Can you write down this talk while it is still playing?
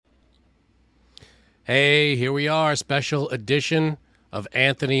Hey, here we are, special edition of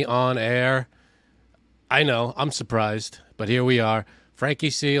Anthony on Air. I know, I'm surprised, but here we are. Frankie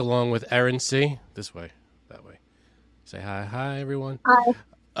C along with Erin C. This way, that way. Say hi, everyone.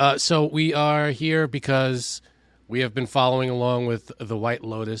 Hi. So we are here because we have been following along with The White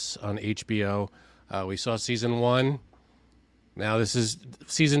Lotus on HBO. We saw season one. Now this is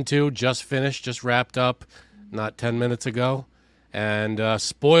season two, just finished, just wrapped up, not 10 minutes ago. And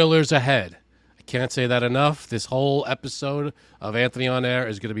spoilers ahead. I can't say that enough. This whole episode of Anthony on Air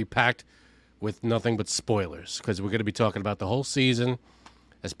is going to be packed with nothing but spoilers because we're going to be talking about the whole season,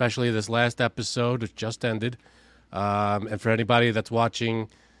 especially this last episode which just ended. And for anybody that's watching,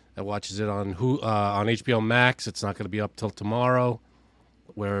 that watches it on HBO Max, it's not going to be up till tomorrow.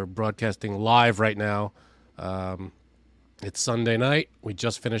 We're broadcasting live right now. It's Sunday night. We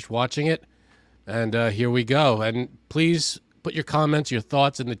just finished watching it, and here we go. And please put your comments, your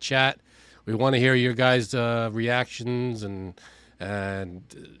thoughts in the chat. We want to hear your guys' reactions and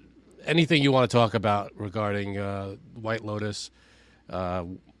anything you want to talk about regarding White Lotus.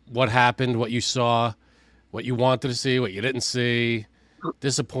 What happened, what you saw, what you wanted to see, what you didn't see,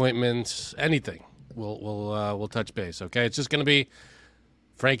 disappointments, anything. We'll touch base. Okay, it's just going to be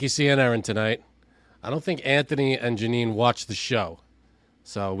Frankie C and Erin tonight. I don't think Anthony and Janine watch the show,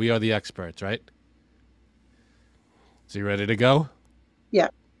 so we are the experts, right? So you ready to go? Yeah.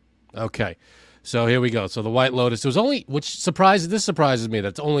 Okay. So here we go. So the White Lotus. It was only, this surprises me.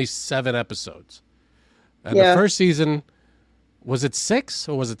 That's only 7 episodes. And the Yeah. first season, was it 6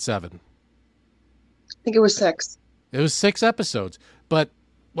 or was it 7? I think it was 6. It was 6 episodes. But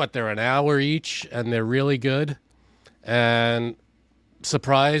what? They're an hour each, and they're really good. And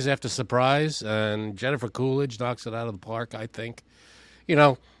surprise after surprise, and Jennifer Coolidge knocks it out of the park. I think. You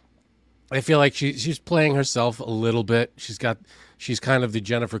know, I feel like she's playing herself a little bit. She's kind of the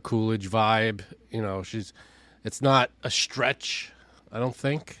Jennifer Coolidge vibe. You know, it's not a stretch, I don't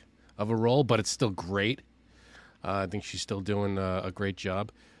think, of a role, but it's still great. I think she's still doing a great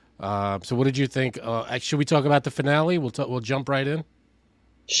job. So, what did you think? Should we talk about the finale? We'll jump right in.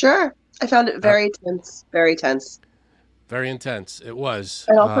 Sure. I found it Uh, very tense, very tense. Very intense. It was.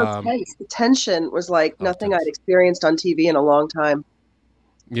 And also tense. The tension was like nothing I'd Tense. experienced on TV in a long time.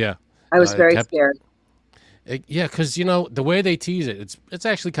 Yeah. I was It very kept. scared. Yeah, because the way they tease it, it's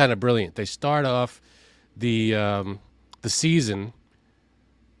actually kind of brilliant. They start off the season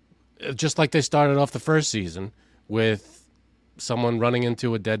just like they started off the first season with someone running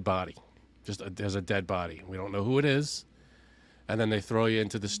into a dead body. There's a dead body. We don't know who it is, and then they throw you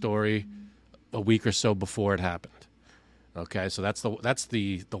into the story a week or so before it happened. Okay, so that's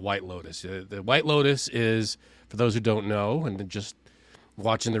the White Lotus. The White Lotus is, for those who don't know and just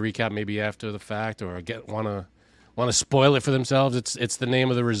watching the recap maybe after the fact or want to spoil it for themselves. It's the name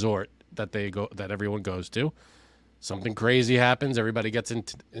of the resort that everyone goes to. Something crazy happens. Everybody gets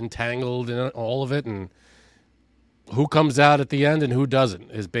entangled in all of it, and who comes out at the end and who doesn't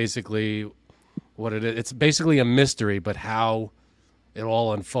is basically what it is. It's basically a mystery, but how it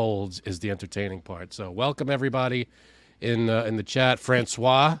all unfolds is the entertaining part. So, welcome everybody in the chat.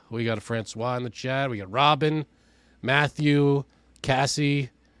 Francois, we got a Francois in the chat. We got Robin, Matthew, Cassie.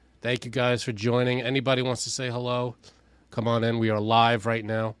 Thank you guys for joining. Anybody wants to say hello? Come on in. We are live right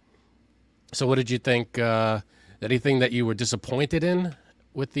now. So, what did you think? Anything that you were disappointed in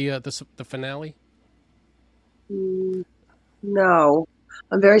with the finale? Mm, no.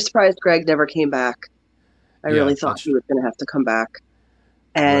 I'm very surprised Greg never came back. I Yeah, really thought that's he was going to have to come back.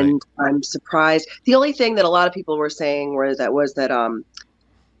 right. And I'm surprised. The only thing that a lot of people were saying was that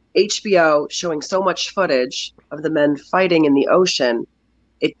HBO showing so much footage of the men fighting in the ocean,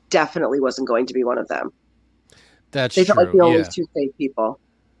 it definitely wasn't going to be one of them. That's They felt like true. the only Yeah, two safe people.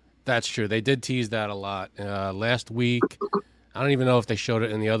 that's true. They did tease that a lot last week. I don't even know if they showed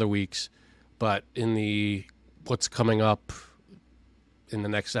it in the other weeks, but in the what's coming up in the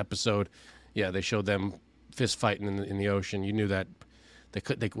next episode, yeah, they showed them fist fighting in the ocean. You knew that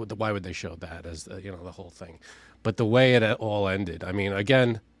why would they show that as the whole thing? But the way it all ended, I mean,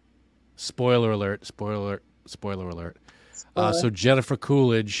 again, spoiler alert, spoiler alert, spoiler alert. Spoiler. So Jennifer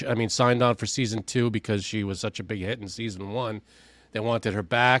Coolidge, I mean, signed on for season 2 because she was such a big hit in season 1. They wanted her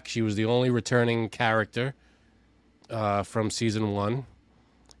back. She was the only returning character from season 1,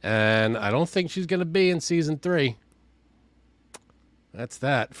 and I don't think she's going to be in season 3. That's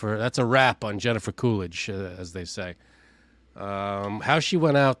a wrap on Jennifer Coolidge, as they say. How she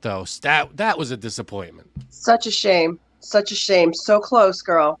went out though, that was a disappointment. Such a shame. Such a shame. So close,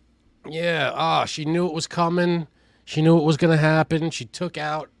 girl. Yeah, she knew it was coming. She knew it was going to happen. She took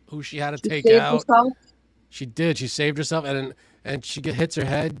out who she had to She take saved out. herself. She did. She saved herself, and and hits her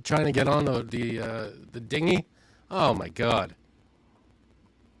head trying to get on the dinghy. Oh my God,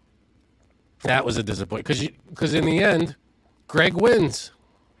 that was a disappointment because in the end, Greg wins.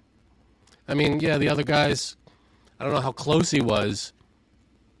 I mean, yeah, the other guys, I don't know how close he was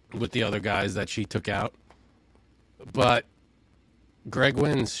with the other guys that she took out, but Greg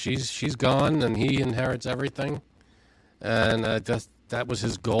wins. She's gone, and he inherits everything, and that was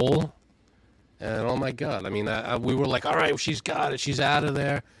his goal. And oh my God, I mean, we were like, all right, she's got it. She's out of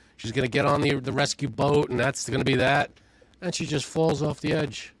there. She's gonna get on the rescue boat, and that's gonna be that. And she just falls off the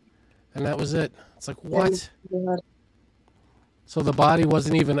edge, and that was it. It's like what? So the body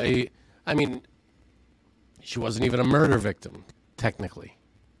wasn't even I mean, she wasn't even a murder victim, technically.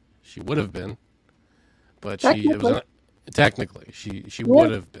 She would have been, but technically she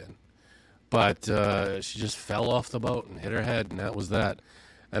would have been, but she just fell off the boat and hit her head, and that was that.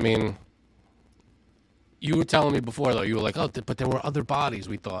 I mean, you were telling me before though, you were like, oh, but there were other bodies.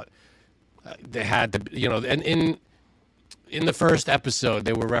 We thought they had to, and in the first episode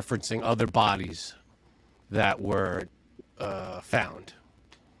they were referencing other bodies that were found.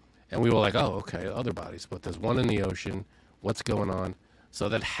 And we were like, oh, okay, other bodies. But there's one in the ocean. What's going on? So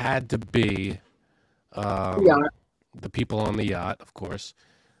that had to be the people on the yacht, of course.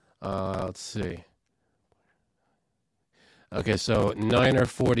 Let's see. Okay, so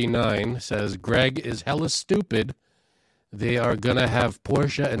Niner49 says, Greg is hella stupid. They are going to have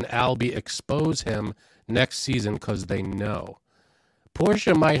Portia and Albie expose him next season because they know.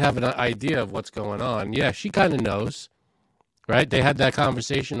 Portia might have an idea of what's going on. Yeah, she kind of knows. Right? They had that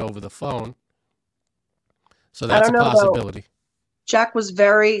conversation over the phone. So that's a possibility. Jack was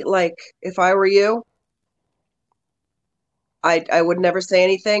very, like, if I were you, I would never say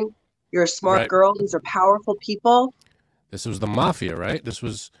anything. You're a smart girl. These are powerful people. This was the mafia, right? This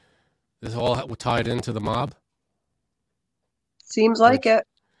all tied into the mob? Seems like it.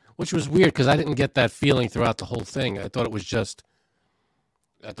 Which was weird because I didn't get that feeling throughout the whole thing. I thought it was just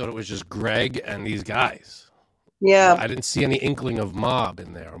Greg and these guys. Yeah. I didn't see any inkling of mob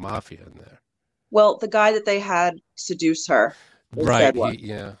in there or mafia in there. Well, the guy that they had seduce her. Right.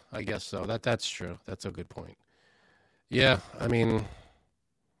 Yeah, I guess so. That's true. That's a good point. Yeah, I mean,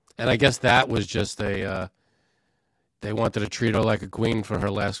 and I guess that was just they wanted to treat her like a queen for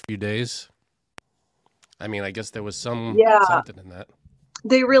her last few days. I mean, I guess there was something in that.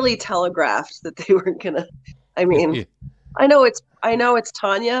 They really telegraphed that they weren't gonna. I mean, yeah. I know it's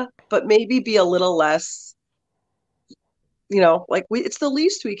Tanya, but maybe be a little less. Like it's the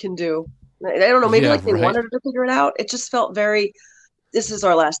least we can do. I don't know. Maybe they wanted her to figure it out. It just felt very. This is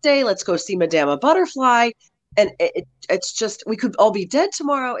our last day. Let's go see Madame Butterfly, and it's just we could all be dead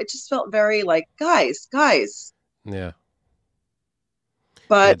tomorrow. It just felt very like guys. Yeah.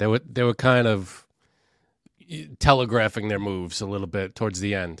 But they were kind of telegraphing their moves a little bit towards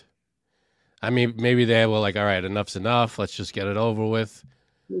the end. I mean, maybe they were like, all right, enough's enough. Let's just get it over with.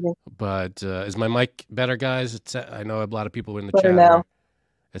 Mm-hmm. But is my mic better, guys? I know a lot of people in the chat. Now.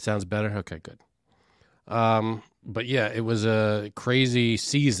 It sounds better? Okay, good. But yeah, it was a crazy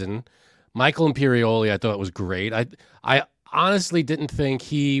season. Michael Imperioli, I thought was great. I honestly didn't think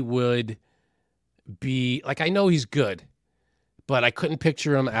he would be, like, I know he's good, but I couldn't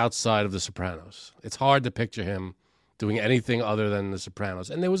picture him outside of The Sopranos. It's hard to picture him doing anything other than The Sopranos.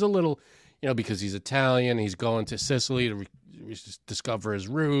 And there was a little, because he's Italian, he's going to Sicily to discover his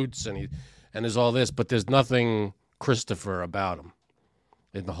roots, and there's all this, but there's nothing Christopher about him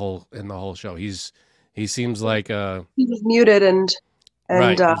in the whole show. He seems like he was muted and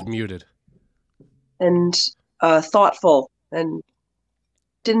right, he's muted and thoughtful, and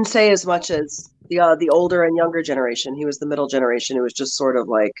didn't say as much as the older and younger generation. He was the middle generation. It was just sort of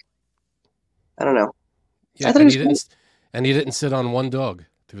like, I don't know. Yeah, I thought he didn't sit on one dog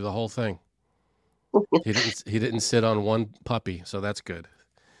through the whole thing. He didn't sit on one puppy, so that's good.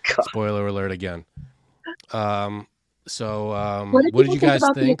 God. Spoiler alert again. So what did you guys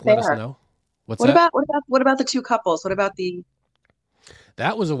think? Let us know. What about the two couples? What about the?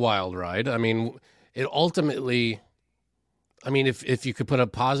 That was a wild ride. I mean, it ultimately. I mean, if you could put a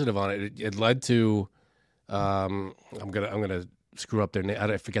positive on it, it led to. I'm gonna screw up their name.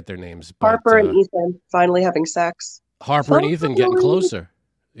 I forget their names. Harper and Ethan finally having sex. Harper and Ethan getting closer.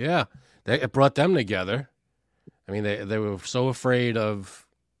 Yeah, it brought them together. I mean, they were so afraid of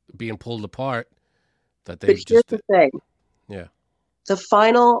being pulled apart that they. But here's the thing. Yeah. The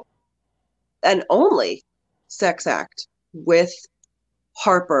final and only sex act with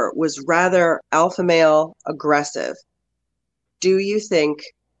Harper was rather alpha male aggressive. Do you think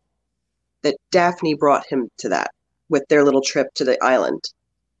that Daphne brought him to that with their little trip to the island?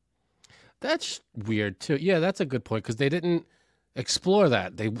 That's weird too. Yeah, that's a good point because they didn't explore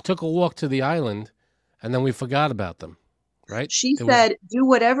that. They took a walk to the island, and then we forgot about them, right? She It was said, do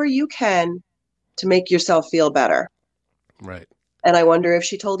whatever you can to make yourself feel better. right. And I wonder if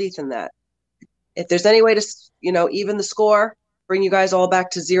she told Ethan that. If there's any way to, even the score, bring you guys all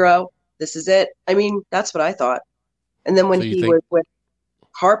back to zero, this is it. I mean, that's what I thought. And then when So you he think was with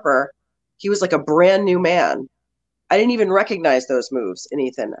Harper, he was like a brand new man. I didn't even recognize those moves in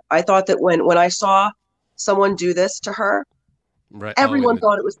Ethan. I thought that when I saw someone do this to her, right? Oh, everyone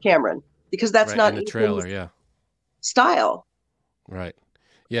thought it was Cameron because that's in not the Ethan's trailer, yeah, style. right,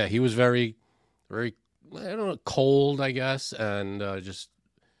 yeah. He was very, very, I don't know, cold, I guess, and just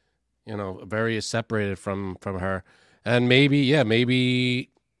very separated from her. And maybe, yeah, maybe.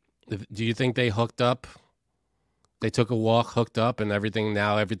 Do you think they hooked up? They took a walk, hooked up, and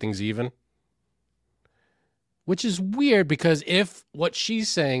everything's even. Which is weird because if what she's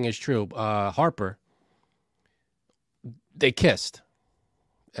saying is true, Harper, they kissed,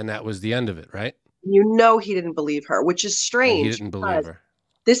 and that was the end of it, right? He didn't believe her, which is And he strange didn't believe because her.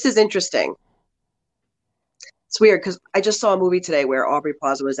 this is interesting. It's weird because I just saw a movie today where Aubrey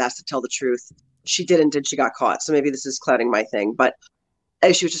Plaza was asked to tell the truth. She didn't, and she got caught. So maybe this is clouding my thing, but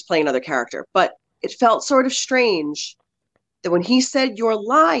she was just playing another character. But it felt sort of strange that when he said, "You're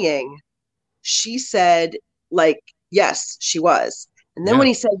lying," she said, like, yes, she was. And then when Yeah,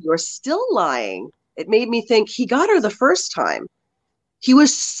 he said, "You're still lying," it made me think he got her the first time. He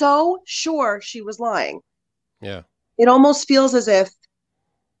was so sure she was lying. yeah. It almost feels as if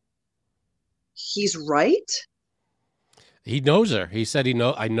he's right. He knows her. He said,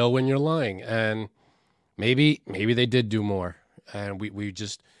 I know when you're lying," and maybe they did do more, and we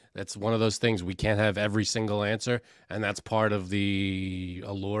just that's one of those things we can't have every single answer, and that's part of the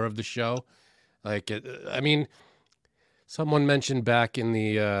allure of the show. I mean, someone mentioned back in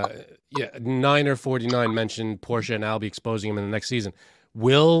the Niner 49 mentioned Portia and Albie exposing him in the next season.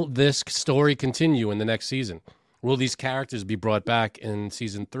 Will this story continue in the next season? Will these characters be brought back in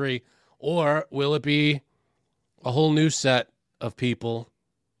season 3, or will it be a whole new set of people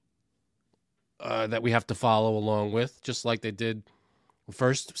that we have to follow along with, just like they did the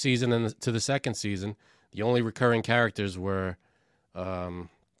first season and to the second season? The only recurring characters were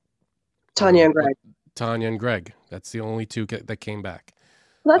Tanya and Greg. Tanya and Greg. That's the only two that came back.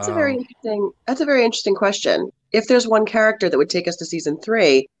 Well, that's a very Um, interesting. That's a very interesting question. If there's one character that would take us to season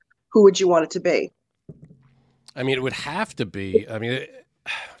 3, who would you want it to be? I mean, it would have to be. I mean,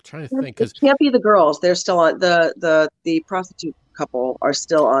 I'm trying to think It because can't be the girls. They're still on the prostitute couple are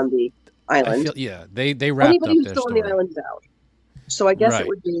still on the I island. feel they wrapped Anybody up who's their still on the story. island is out. So I guess it Right.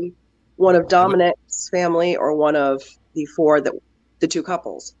 would be one of It would, Dominic's family or one of the four that the two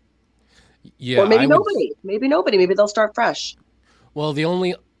couples. Or yeah, maybe I would. nobody. Maybe nobody. Maybe they'll start fresh. Well,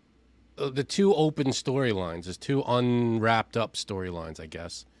 the two open storylines is two unwrapped up storylines, I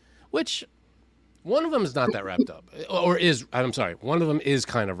guess. Which one of them is not that wrapped up, or is I'm sorry, one of them is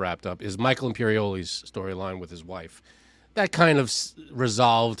kind of wrapped up. Is Michael Imperioli's storyline with his wife? That kind of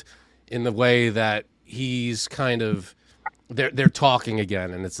resolved in the way that he's kind of they're talking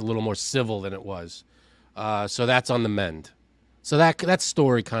again, and it's a little more civil than it was. So that's on the mend. So that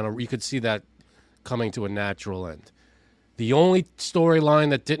story kind of you could see that coming to a natural end. The only storyline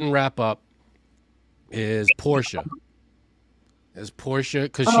that didn't wrap up is Portia.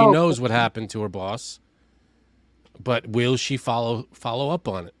 Because she Oh, knows what happened to her boss, but will she follow up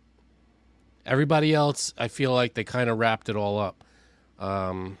on it? Everybody else, I feel like they kind of wrapped it all up.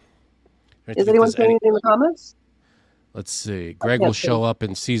 I is think anyone there's saying any. anything in the comments? Let's see. I Greg will can't see. show up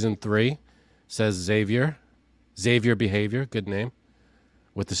in season 3. Says Xavier. Xavier Behavior, good name.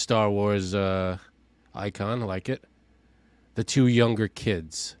 With the Star Wars icon, I like it. The two younger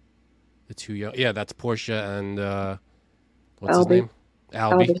kids. Yeah, that's Portia and what's his Albie. name?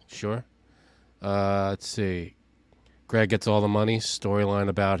 Albie, Albie. sure. Let's see. Greg gets all the money. Storyline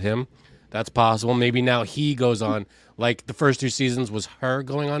about him. That's possible. Maybe now he goes on. Like the first 2 seasons was her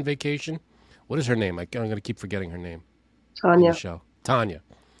going on vacation. What is her name? I'm going to keep forgetting her name in the Tanya. show. Tanya.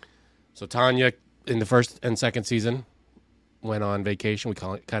 So Tanya in the first and second season went on vacation. We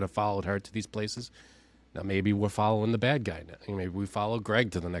kind of followed her to these places. Now maybe we're following the bad guy now. Maybe we follow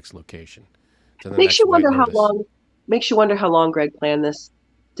Greg to the next location, to the Makes next you White wonder how Lotus. long. Makes you wonder how long Greg planned this.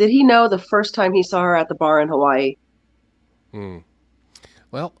 Did he know the first time he saw her at the bar in Hawaii? Hmm.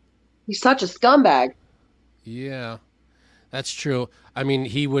 Well, He's such a scumbag. yeah, that's true. I mean,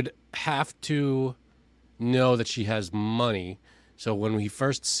 he would have to know that she has money. So when he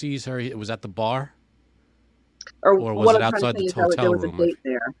first sees her, it was at the bar, Or or was what it I'm trying to outside say the is how there hotel was a room? date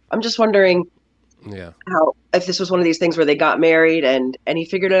there. I'm just wondering Yeah. how if this was one of these things where they got married and he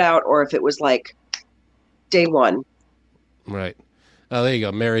figured it out, or if it was like day one. Right. Oh, there you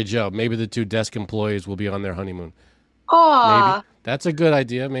go. Mary Jo. Maybe the two desk employees will be on their honeymoon. Maybe. Aw, That's a good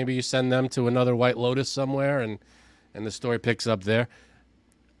idea. Maybe you send them to another White Lotus somewhere and the story picks up there.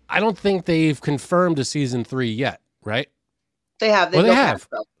 I don't think they've confirmed a season 3 yet, right? they have. Well, There's they no cast have.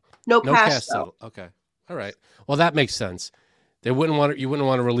 though. No No cast cast though. settled. Okay. All right. Well, that makes sense. They wouldn't want you wouldn't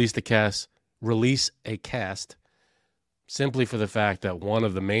want to release a cast simply for the fact that one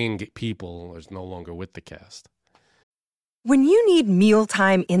of the main people is no longer with the cast. When you need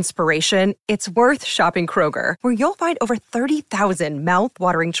mealtime inspiration, it's worth shopping Kroger, where you'll find over 30,000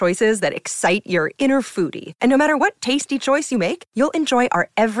 mouthwatering choices that excite your inner foodie. And no matter what tasty choice you make, you'll enjoy our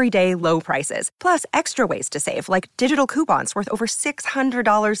everyday low prices, plus extra ways to save, like digital coupons worth over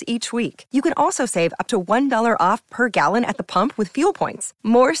 $600 each week. You can also save up to $1 off per gallon at the pump with fuel points.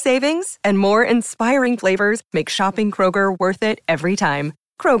 More savings and more inspiring flavors make shopping Kroger worth it every time.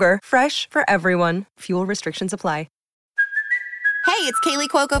 Kroger, fresh for everyone. Fuel restrictions apply. Hey, it's Kaylee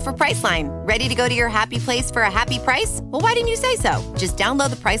Cuoco for Priceline. Ready to go to your happy place for a happy price? Well, why didn't you say so? Just download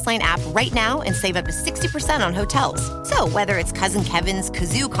the Priceline app right now and save up to 60% on hotels. So whether it's Cousin Kevin's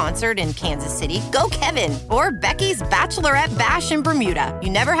Kazoo Concert in Kansas City, go Kevin, or Becky's Bachelorette Bash in Bermuda, you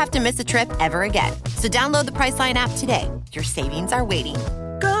never have to miss a trip ever again. So download the Priceline app today. Your savings are waiting.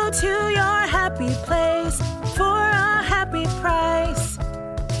 Go to your happy place for a happy price.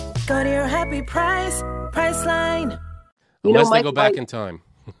 Go to your happy price, Priceline. Unless they Mike go back White, in time.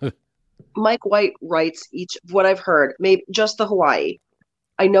 Mike White writes each, what I've heard, maybe just the Hawaii.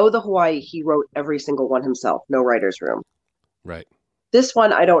 I know the Hawaii, he wrote every single one himself, no writer's room. Right. This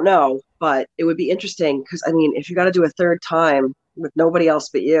one, I don't know, but it would be interesting because, I mean, if you got to do a third time with nobody else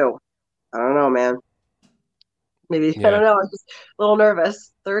but you, I don't know, man. Maybe, I Yeah. don't know. I'm just a little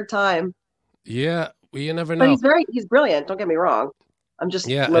nervous. Third time. Yeah. Well, you never But know. he's brilliant. Don't get me wrong. I'm just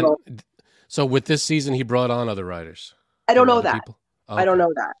Yeah. little. So with this season, he brought on other writers. I don't There were know other that. people? Oh, I don't okay.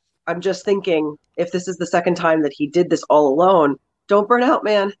 know that. I'm just thinking if this is the second time that he did this all alone, don't burn out,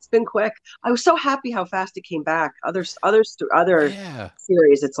 man. It's been quick. I was so happy how fast it came back. Other Yeah,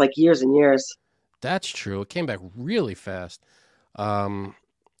 series, it's like years and years. that's true. It came back really fast.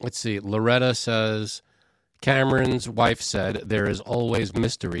 Let's see. Loretta says, Cameron's wife said, there is always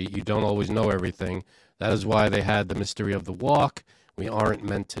mystery. You don't always know everything. That is why they had the mystery of the walk. We aren't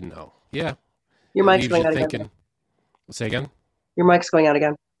meant to know. Yeah. Your It mic's leaves going you out again. thinking. Say again? Your mic's going out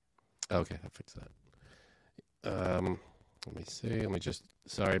again. Okay, I fixed that. Let me see.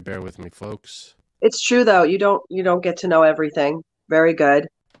 Sorry, bear with me, folks. It's true though. You don't get to know everything. Very good.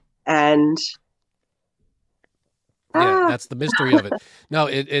 And Yeah, that's the mystery of it. No,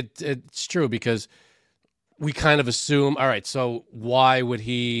 it's true because we kind of assume, all right, so why would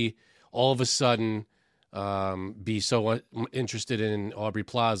he all of a sudden be so interested in Aubrey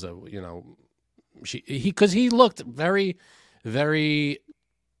Plaza? You know, because he looked very, very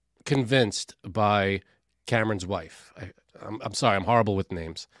convinced by Cameron's wife. I'm sorry, I'm horrible with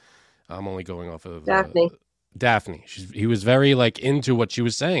names. I'm only going off of Daphne. Daphne. He was very like into what she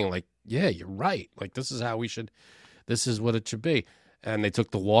was saying. Like, yeah, you're right. Like this is how we should. This is what it should be. And they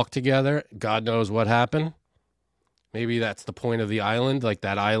took the walk together. God knows what happened. Maybe that's the point of the island. Like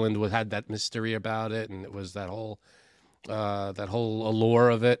that island had that mystery about it, and it was that whole allure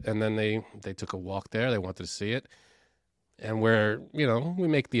of it. And then they took a walk there. They wanted to see it. And we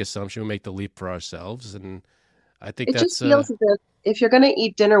make the assumption, we make the leap for ourselves. And I think It that's just feels as if you're going to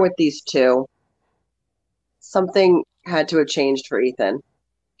eat dinner with these two, something had to have changed for Ethan. You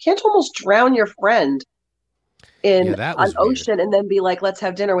can't almost drown your friend in that an was weird. ocean and then be like, let's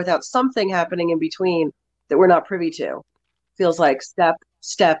have dinner without something happening in between that we're not privy to. Feels like step,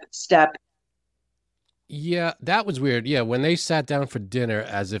 step, step. Yeah, that was weird. Yeah, when they sat down for dinner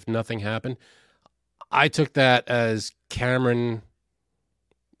as if nothing happened, I took that as Cameron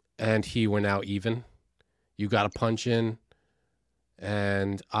and he were now even. You got a punch in,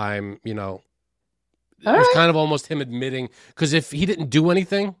 and it All was right. kind of almost him admitting, because if he didn't do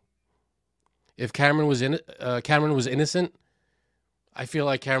anything, if Cameron was innocent, I feel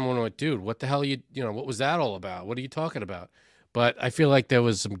like Cameron went, dude, what the hell what was that all about? What are you talking about? But I feel like there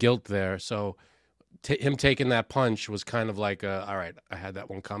was some guilt there. So him taking that punch was kind of like, all right, I had that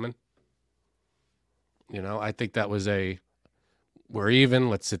one coming. I think that was we're even.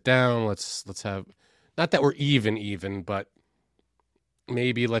 Let's sit down. Let's have, not that we're even, but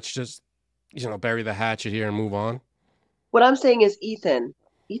maybe let's just, bury the hatchet here and move on. What I'm saying is Ethan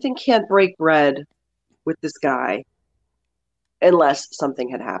can't break bread with this guy unless something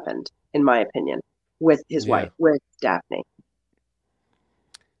had happened, in my opinion, with his Yeah. wife, with Daphne.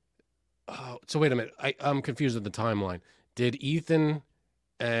 Oh, so wait a minute. I'm confused with the timeline. Did Ethan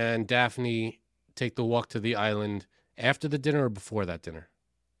and Daphne take the walk to the island After the dinner or before that dinner?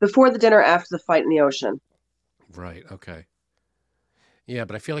 Before the dinner, after the fight in the ocean. Right. Okay. Yeah,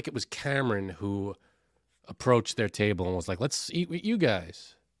 but I feel like it was Cameron who approached their table and was like, "Let's eat with you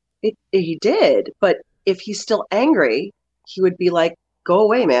guys." He did, but if he's still angry, he would be like, "Go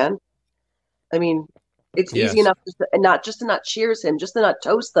away, man." I mean, it's easy Yes. enough to not cheers him, just to not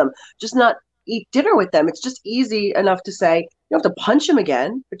toast them, just not eat dinner with them. It's just easy enough to say, you don't have to punch him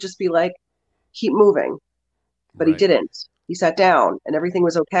again, but just be like, keep moving. But he Right. didn't. He sat down and everything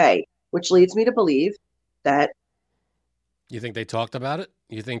was okay, which leads me to believe that You think they talked about it?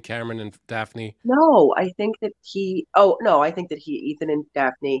 You think Cameron and Daphne? no, I think that he, oh, no, I think that Ethan and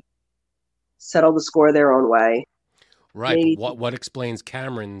Daphne settled the score their own way. Right, but Maybe, what explains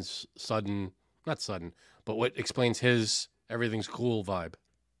Cameron's sudden, not sudden, but what explains his everything's cool vibe?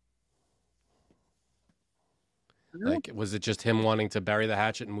 Like, was it just him wanting to bury the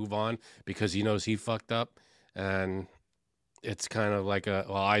hatchet and move on because he knows he fucked up? And it's kind of like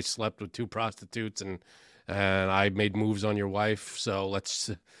well, I slept with two prostitutes and I made moves on your wife, so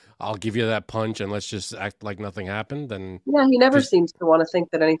I'll give you that punch and let's just act like nothing happened. And yeah, he never because, seems to want to think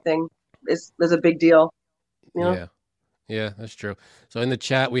that anything is a big deal. You know? yeah, yeah, that's true. So in the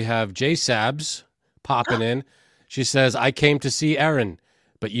chat we have Jay Sabs popping in. She says, "I came to see Erin,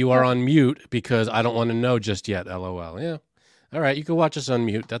 but you are on mute because I don't want to know just yet." LOL. Yeah. All right, you can watch us on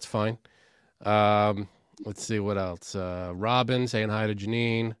mute. That's fine. Let's see what else. Robin saying hi to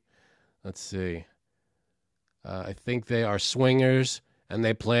Janine. Let's see. I think they are swingers and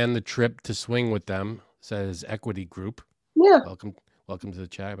they plan the trip to swing with them, says Equity Group. Yeah. Welcome to the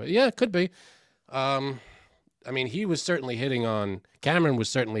chat. But yeah, it could be. I mean, Cameron was certainly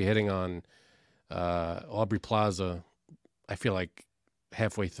hitting on Aubrey Plaza. I feel like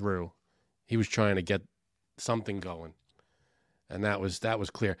halfway through, he was trying to get something going, and that was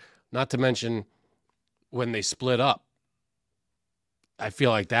clear. Not to mention when they split up, I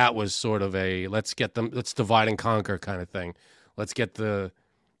feel like that was sort of a let's divide and conquer kind of thing. Let's get the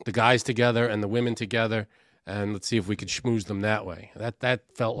guys together and the women together, and let's see if we could schmooze them that way. That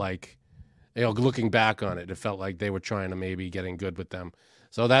felt like, looking back on it, it felt like they were trying to maybe getting good with them.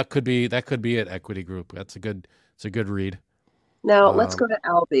 So that could be it. Equity Group. It's a good read. Now let's go to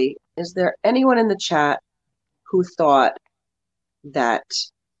Albie. Is there anyone in the chat who thought that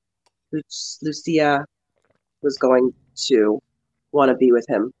Lucia was going to want to be with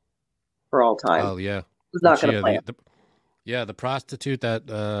him for all time? Oh yeah, was not going to play. The prostitute that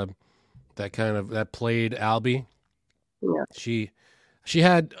played Albie. Yeah, she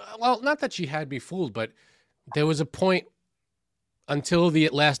had, well, not that she had me fooled, but there was a point until the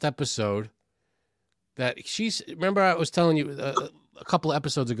last episode that remember I was telling you a couple of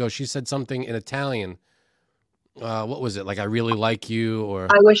episodes ago, she said something in Italian. What was it? Like, I really like you, or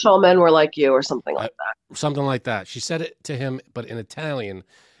I wish all men were like you, or something like that. Something like that. She said it to him, but in Italian.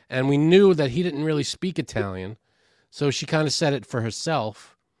 And we knew that he didn't really speak Italian. So she kind of said it for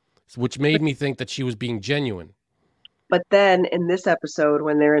herself, which made me think that she was being genuine. But then in this episode,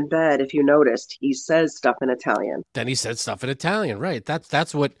 when they're in bed, if you noticed, he says stuff in Italian. Then he said stuff in Italian, right?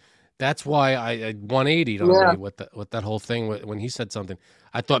 That's why I 180'd on me with that whole thing when he said something.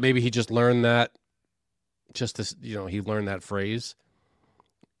 I thought maybe he just learned that, he learned that phrase.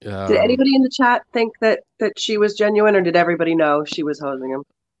 Did anybody in the chat think that she was genuine, or did everybody know she was hosing him?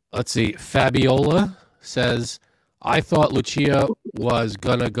 Let's see. Fabiola says, "I thought Lucia was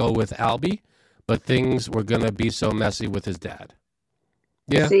gonna go with Albie, but things were gonna be so messy with his dad."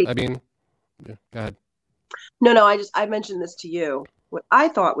 Yeah, I mean, go ahead. No, I mentioned this to you. What I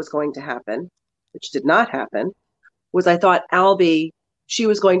thought was going to happen, which did not happen, was I thought Albie, she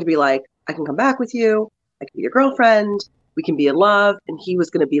was going to be like, "I can come back with you. I can be your girlfriend. We can be in love." And he was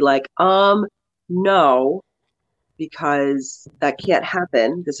going to be like, no, because that can't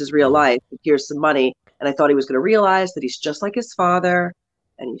happen. This is real life. Here's some money. And I thought he was going to realize that he's just like his father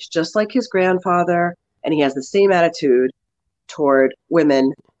and he's just like his grandfather. And he has the same attitude toward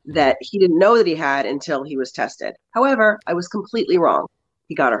women that he didn't know that he had until he was tested. However, I was completely wrong.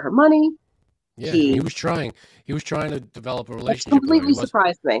 He got her money. Yeah, he was trying. He was trying to develop a relationship. Completely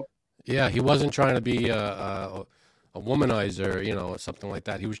surprised me. Yeah, he wasn't trying to be a womanizer, something like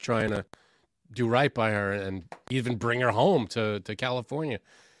that. He was trying to do right by her and even bring her home to California.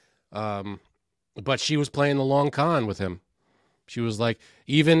 But she was playing the long con with him. She was like,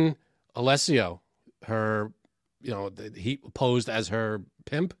 even Alessio, her, he posed as her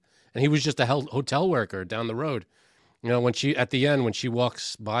pimp, and he was just a hotel worker down the road. When she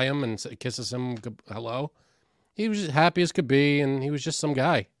walks by him and kisses him hello, he was just happy as could be, and he was just some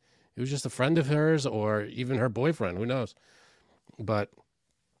guy. He was just a friend of hers, or even her boyfriend. Who knows? But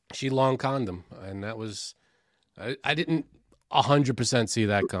she long conned him, and that was I didn't 100% see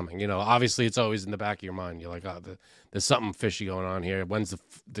that coming. You know, obviously it's always in the back of your mind. You're like, oh, there's something fishy going on here. When's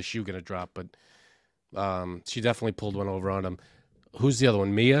the shoe going to drop? But she definitely pulled one over on him. Who's the other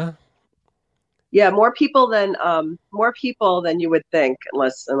one? Mia? Yeah, more people than you would think,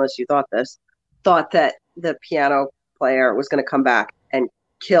 unless you thought that the piano player was going to come back and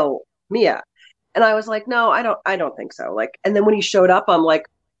kill Mia. And I was like, no, I don't think so. Like, and then when he showed up, I'm like,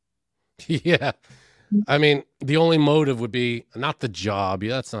 yeah. I mean, the only motive would be not the job.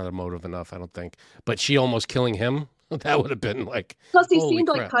 Yeah, that's not a motive enough, I don't think. But she almost killing him. That would have been like. Plus, he holy seemed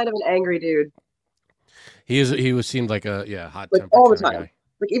crap. like kind of an angry dude. He seemed like a hot Like temper all the kind of time. guy.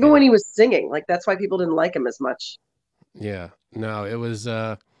 Like even when he was singing, like that's why people didn't like him as much. Yeah. No, it was.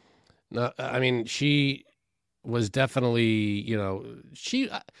 No, I mean, she was definitely. You know,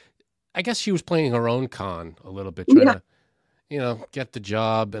 I guess she was playing her own con a little bit, trying to, you know, get the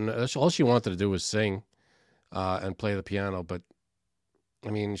job, and all she wanted to do was sing, and play the piano. But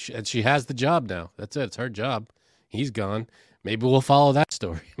I mean, she has the job now. That's it. It's her job. He's gone. Maybe we'll follow that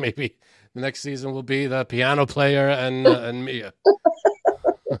story. Maybe the next season will be the piano player and Mia.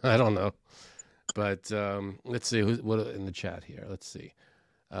 I don't know, but let's see what in the chat here. Let's see.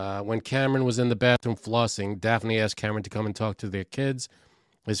 When Cameron was in the bathroom flossing, Daphne asked Cameron to come and talk to their kids.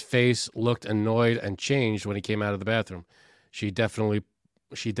 His face looked annoyed and changed when he came out of the bathroom. She definitely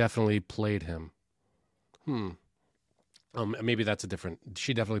played him. Maybe that's a different.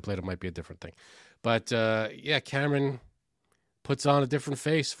 She definitely played him. Might be a different thing, but yeah, Cameron puts on a different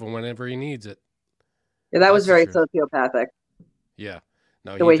face for whenever he needs it. Yeah, that was very sociopathic. Yeah,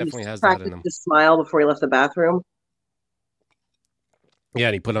 no, the he way definitely he has that in him. To smile before he left the bathroom. Yeah,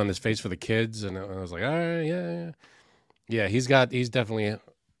 and he put on his face for the kids, and I was like, all right, yeah. He's definitely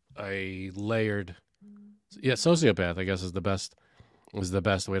a layered, sociopath. I guess is the best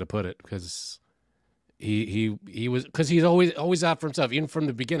way to put it, because he was, because he's always out for himself, even from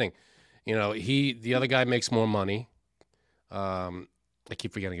the beginning. You know, the other guy makes more money. I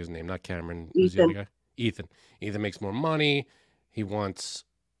keep forgetting his name, not Cameron. Ethan. Who's the other guy? Ethan. Ethan makes more money. He wants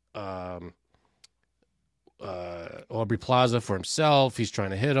Aubrey Plaza for himself. He's trying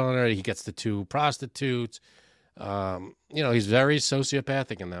to hit on her. He gets the 2 prostitutes. You know, he's very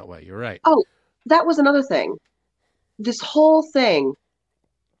sociopathic in that way. You're right. Oh, that was another thing. This whole thing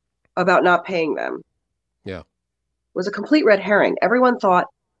about not paying them was a complete red herring. Everyone thought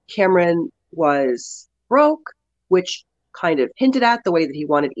Cameron was broke, which kind of hinted at the way that he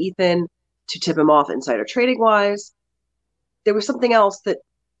wanted Ethan to tip him off insider trading wise. There was something else that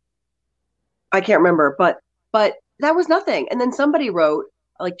I can't remember, but that was nothing. And then somebody wrote,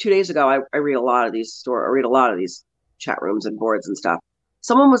 like 2 days ago, I read a lot of these chat rooms and boards and stuff.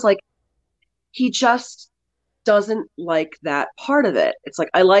 Someone was like, he just doesn't like that part of it. It's like,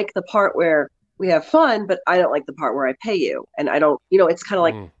 I like the part where we have fun, but I don't like the part where I pay you. And I don't, you know, it's kind of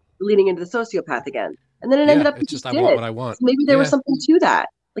like leaning into the sociopath again. And then it ended up, it's just, I want what I want. So maybe there was something to that.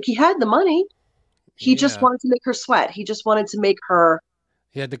 Like, he had the money. He just wanted to make her sweat. He just wanted to make her.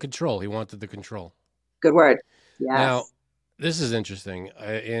 He had the control. He wanted the control. Good word. Yes. Now, this is interesting.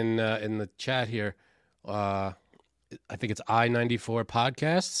 In the chat here, I think it's I-94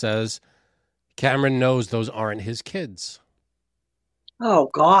 podcast says Cameron knows those aren't his kids. Oh,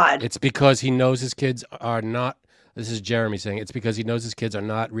 God. It's because he knows his kids are not. This is Jeremy saying it's because he knows his kids are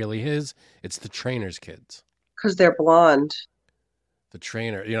not really his. It's the trainer's kids. Because they're blonde. The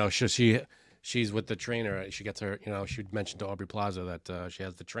trainer, you know, she's with the trainer. She gets her, you know, she mentioned to Aubrey Plaza that she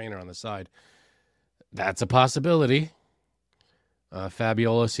has the trainer on the side. That's a possibility.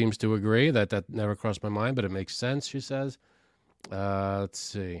 Fabiola seems to agree that never crossed my mind, but it makes sense, she says. Let's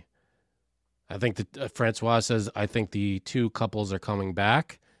see. I think that Francois says, I think the 2 couples are coming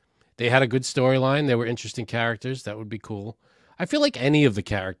back. They had a good storyline. They were interesting characters. That would be cool. I feel like any of the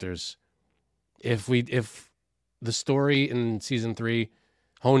characters, if the story in season 3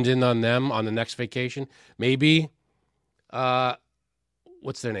 honed in on them on the next vacation, maybe,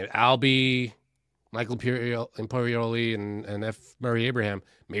 what's their name? Albie, Michael Imperioli, and F. Murray Abraham.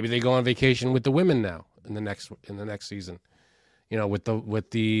 Maybe they go on vacation with the women now in the next season. You know, with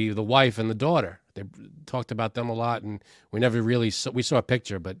the wife and the daughter. They talked about them a lot, and we never really we saw a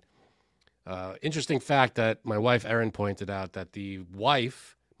picture. But interesting fact that my wife Erin pointed out that the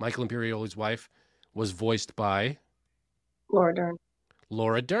wife, Michael Imperioli's wife, was voiced by Laura Dern.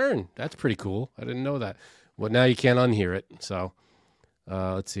 Laura Dern. That's pretty cool. I didn't know that. Well, now you can't unhear it. So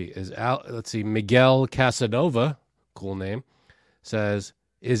let's see. Miguel Casanova, cool name, says,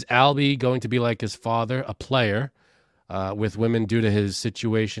 is Albie going to be like his father, a player? With women due to his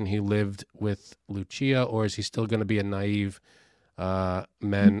situation he lived with Lucia, or is he still going to be a naive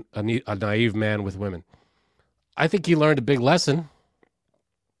man with women? I think he learned a big lesson.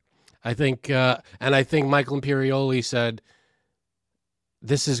 I think, and I think Michael Imperioli said,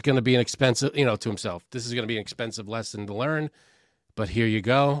 this is going to be an expensive, to himself, this is going to be an expensive lesson to learn, but here you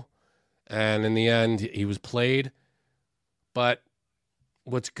go. And in the end, he was played. But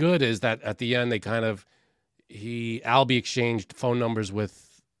what's good is that at the end, they Albie exchanged phone numbers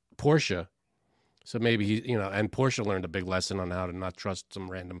with Portia. So maybe and Portia learned a big lesson on how to not trust some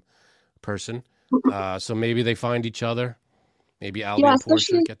random person. So maybe they find each other. Maybe Albie and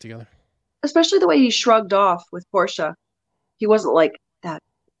Portia get together. Especially the way he shrugged off with Portia. He wasn't like, that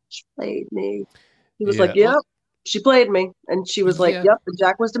she played me. He was like, yep, she played me. And she was like, yep, and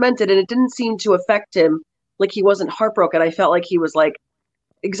Jack was demented. And it didn't seem to affect him. Like he wasn't heartbroken. I felt like he was like,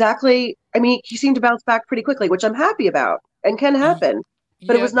 exactly. I mean, he seemed to bounce back pretty quickly, which I'm happy about and can happen.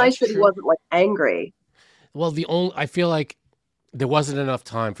 But it was nice that he wasn't like angry. Well, I feel like there wasn't enough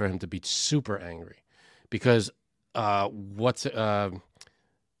time for him to be super angry because Lucia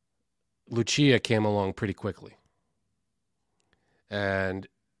came along pretty quickly. And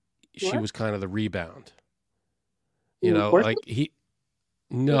she was kind of the rebound. Portia?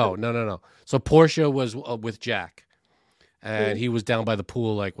 No. So Portia was with Jack. And he was down by the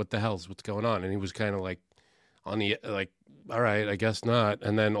pool like, what the hell's what's going on? And he was kind of like on the all right, I guess not.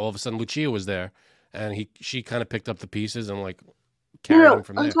 And then all of a sudden Lucia was there and she kind of picked up the pieces and like carried him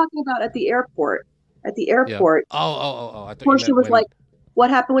from there. I'm talking about at the airport. At the airport. Yeah. Oh. I thought Portia was like, what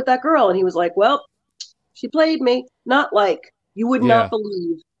happened with that girl? And he was like, well, she played me. Not like, you would not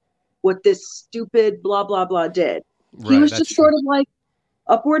believe what this stupid blah, blah, blah did. Right, he was just sort of like,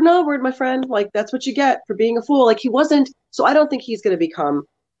 upward and onward, my friend. Like, that's what you get for being a fool. Like, he wasn't. So I don't think he's going to become.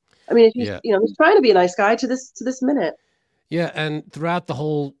 I mean, if he's, he's trying to be a nice guy to this minute. Yeah, and throughout the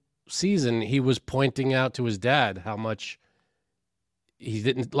whole season, he was pointing out to his dad how much he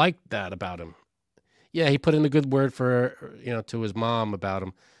didn't like that about him. Yeah, he put in a good word for to his mom about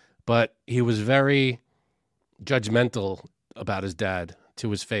him, but he was very judgmental about his dad to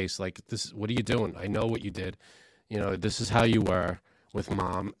his face. Like, what are you doing? I know what you did. This is how you were with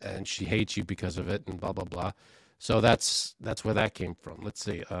mom, and she hates you because of it, and blah blah blah. So that's where that came from. Let's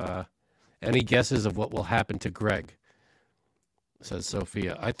see. Any guesses of what will happen to Greg? Says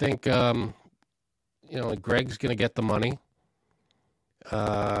Sophia. I think Greg's gonna get the money.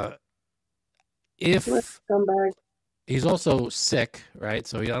 If he's also sick, right?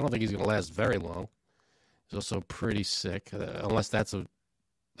 So I don't think he's gonna last very long. He's also pretty sick, unless that's a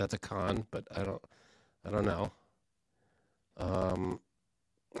con. But I don't know. I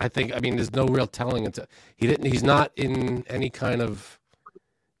mean, there's no real telling until he's not in any kind of,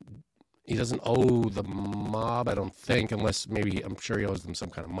 he doesn't owe the mob, I don't think, unless maybe, I'm sure he owes them some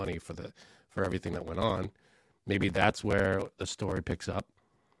kind of money for everything that went on. Maybe that's where the story picks up.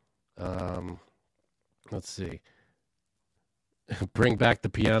 Let's see. Bring back the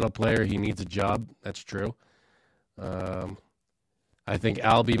piano player. He needs a job. That's true. I think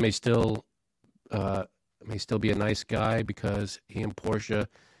Albie may still be a nice guy because he and Portia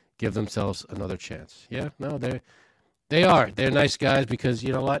give themselves another chance. Yeah, no, they are. They're nice guys because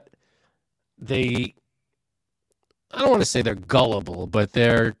you know what? I don't want to say they're gullible, but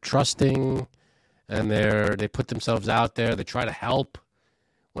they're trusting and they put themselves out there. They try to help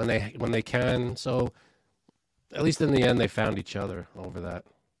when they can. So at least in the end, they found each other over that.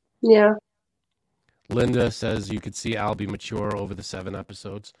 Yeah. Linda says you could see Albie mature over the 7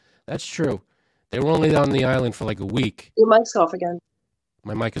 episodes. That's true. They were only on the island for like a week. Your mic's off again.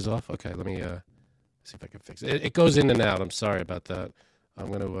 My mic is off? Okay, let me see if I can fix it. It goes in and out. I'm sorry about that. I'm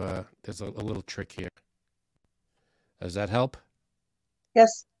going to, there's a little trick here. Does that help?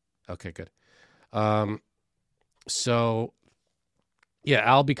 Yes. Okay, good. So, yeah,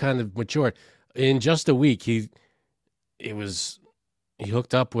 Albie kind of matured. In just a week, he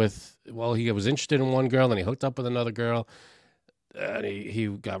hooked up with, he was interested in one girl, then he hooked up with another girl. And he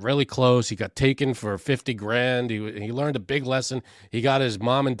got really close. He got taken for $50,000. He learned a big lesson. He got his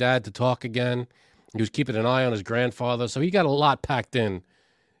mom and dad to talk again. He was keeping an eye on his grandfather. So he got a lot packed in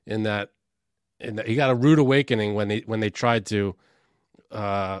that. He got a rude awakening when they tried to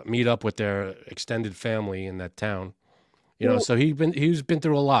meet up with their extended family in that town. So he's been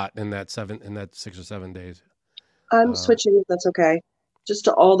through a lot in that 6 or 7 days. I'm switching, if that's okay, just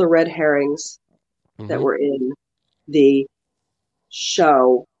to all the red herrings that were in the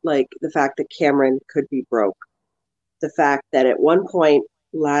show, like the fact that Cameron could be broke, the fact that at one point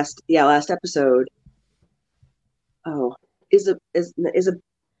last episode, who's the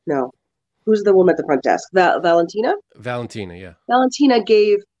woman at the front desk? Valentina, yeah. Valentina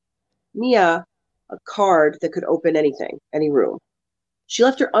gave Mia a card that could open anything, any room. She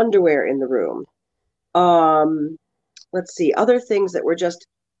left her underwear in the room. Let's see, other things that were just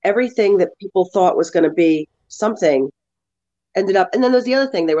everything that people thought was going to be something ended up. And then there's the other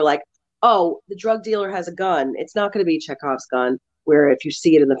thing. They were like, oh, the drug dealer has a gun. It's not going to be Chekhov's gun, where if you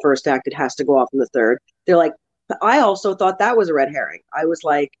see it in the first act, it has to go off in the third. They're like, I also thought that was a red herring. I was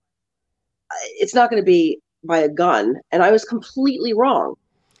like, it's not going to be by a gun. And I was completely wrong.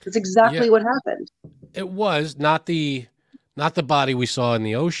 That's exactly what happened. It was not the body we saw in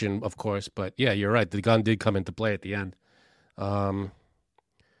the ocean, of course, but yeah, you're right. The gun did come into play at the end.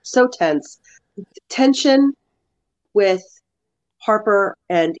 So tense. Tension with Harper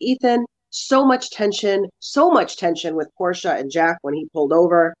and Ethan. So much tension with Portia and Jack when he pulled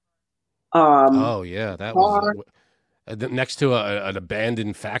over. Oh yeah, that was next to an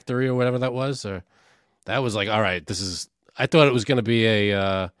abandoned factory or whatever that was. Or that was like, all right, this is. I thought it was going to be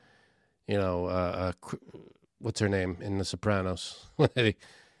a, what's her name in The Sopranos? What's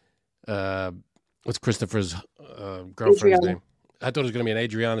Christopher's girlfriend's Adriana. name? I thought it was going to be an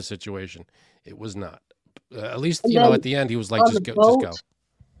Adriana situation. It was not. At least, at the end, he was like, just go.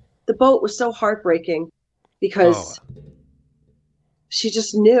 The boat was so heartbreaking because she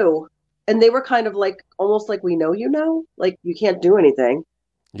just knew. And they were kind of like, almost like, we know, like you can't do anything.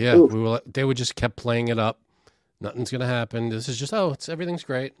 Yeah, they were just kept playing it up. Nothing's going to happen. This is just, everything's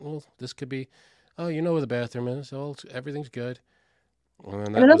great. Well, this could be, you know where the bathroom is. Oh, everything's good.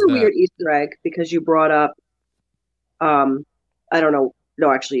 And another weird Easter egg, because you brought up, I don't know.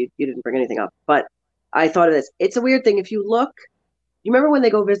 No, actually, you didn't bring anything up, but I thought of this. It's a weird thing. If you look, you remember when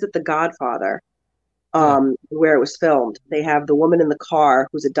they go visit The Godfather, where it was filmed? They have the woman in the car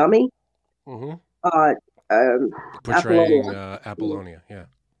who's a dummy. Mm-hmm. Portraying Apollonia, yeah.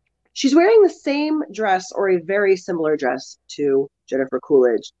 She's wearing the same dress or a very similar dress to Jennifer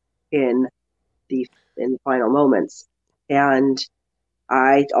Coolidge in the final moments, and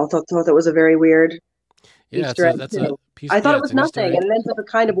I also thought that was a very weird. Easter egg too. I thought it was nothing, and it ends up it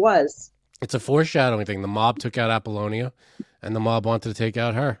kind of was. It's a foreshadowing thing. The mob took out Apollonia, and the mob wanted to take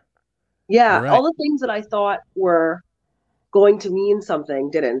out her. Yeah, right. All the things that I thought were going to mean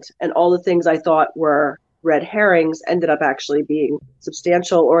something didn't, and all the things I thought were red herrings ended up actually being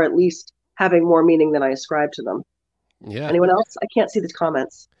substantial, or at least having more meaning than I ascribed to them. Yeah. Anyone else? I can't see the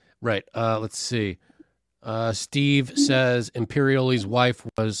comments. Right. Let's see. Steve says Imperioli's wife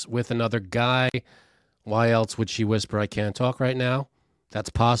was with another guy. Why else would she whisper, I can't talk right now? That's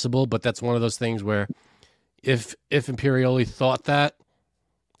possible, but that's one of those things where if Imperioli thought that,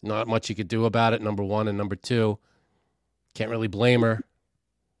 not much he could do about it, number one. And number two, can't really blame her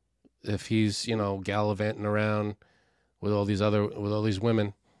if he's, gallivanting around with all these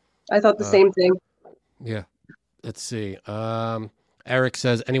women. I thought the same thing. Yeah. Let's see. Eric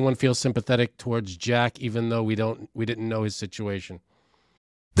says, anyone feel sympathetic towards Jack, even though we didn't know his situation?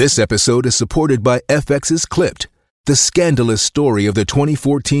 This episode is supported by FX's Clipped, the scandalous story of the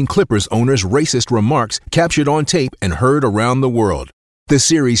 2014 Clippers owner's racist remarks captured on tape and heard around the world. The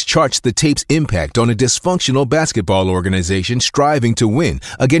series charts the tape's impact on a dysfunctional basketball organization striving to win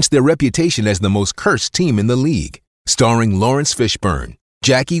against their reputation as the most cursed team in the league. Starring Lawrence Fishburne,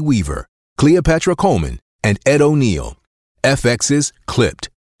 Jackie Weaver, Cleopatra Coleman, and Ed O'Neill. FX's Clipped,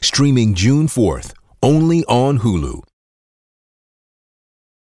 streaming June 4th, only on Hulu.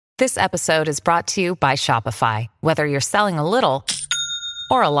 This episode is brought to you by Shopify. Whether you're selling a little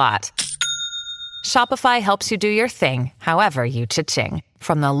or a lot, Shopify helps you do your thing, however you cha-ching.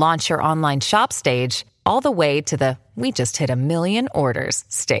 From the launch your online shop stage, all the way to the we just hit 1 million orders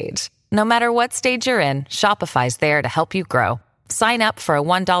stage. No matter what stage you're in, Shopify's there to help you grow. Sign up for a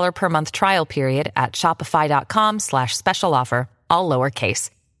 $1 per month trial period at shopify.com/special offer, all lowercase.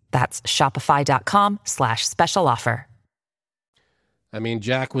 That's shopify.com/special offer. I mean,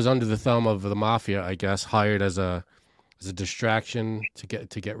 Jack was under the thumb of the mafia, I guess, hired as a distraction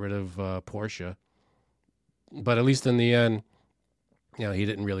to get rid of Portia. But at least in the end, he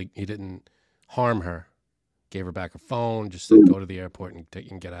didn't harm her. Gave her back her phone, just said go to the airport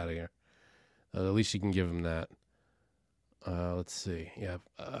and get out of here. At least you can give him that. Let's see. Yeah,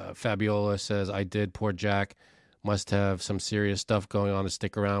 Fabiola says, I did. Poor Jack must have some serious stuff going on to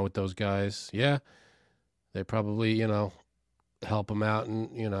stick around with those guys. Yeah, they probably, help him out, and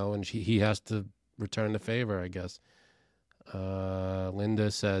and he has to return the favor, I guess.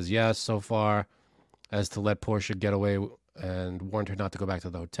 Linda says yes so far as to let Portia get away and warned her not to go back to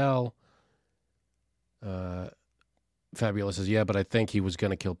the hotel. Fabiola says yeah, but I think he was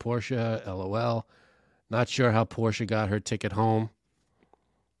going to kill Portia. LOL. Not sure how Portia got her ticket home.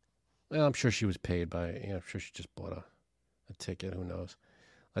 Well, I'm sure she was paid by. I'm sure she just bought a ticket. Who knows?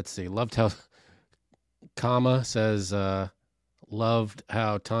 Let's see. Love Tell Kama says loved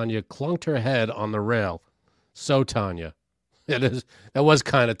how Tanya clunked her head on the rail. So Tanya. That was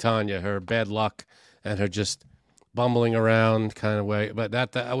kind of Tanya, her bad luck and her just bumbling around kind of way. But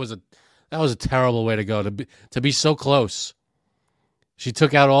that was a terrible way to go, to be so close. She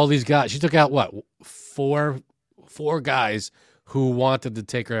took out all these guys. She took out what? Four guys who wanted to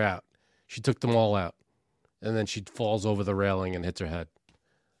take her out. She took them all out. And then she falls over the railing and hits her head.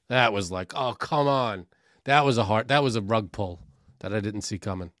 That was like, oh, come on. That was a rug pull that I didn't see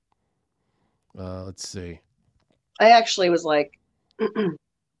coming. Let's see. I actually was like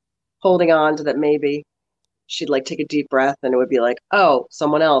holding on to that maybe she'd like take a deep breath and it would be like, oh,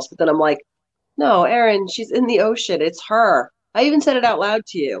 someone else. But then I'm like, no, Erin, she's in the ocean. It's her. I even said it out loud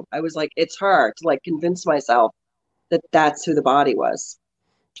to you. I was like, it's her, to like convince myself that that's who the body was.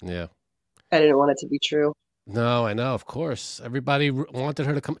 Yeah. I didn't want it to be true. No, I know. Of course. Everybody wanted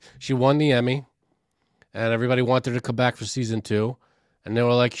her to come. She won the Emmy and everybody wanted her to come back for season 2. And they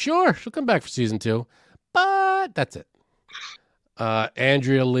were like, sure, she'll come back for season 2. But that's it.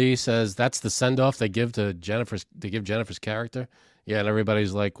 Andrea Lee says that's the send-off they give to Jennifer's character. Yeah, and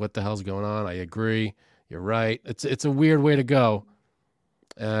everybody's like, what the hell's going on? I agree. You're right. It's a weird way to go.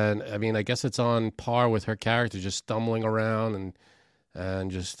 And I mean, I guess it's on par with her character just stumbling around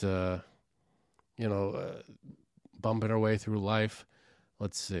and just bumping her way through life.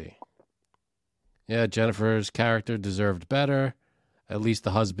 Let's see. Yeah, Jennifer's character deserved better. At least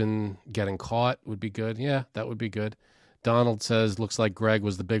the husband getting caught would be good. Yeah, that would be good. Donald says, looks like Greg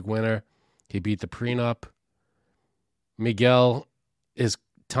was the big winner. He beat the prenup. Miguel, is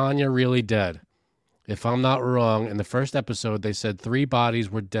Tanya really dead? If I'm not wrong, in the first episode, they said 3 bodies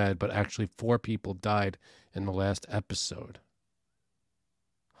were dead, but actually 4 people died in the last episode.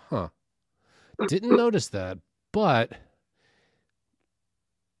 Huh. Didn't notice that, but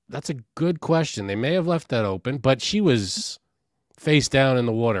that's a good question. They may have left that open, but she was face down in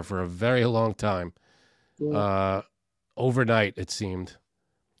the water for a very long time. Overnight, it seemed.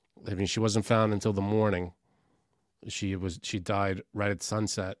 I mean, she wasn't found until the morning. She died right at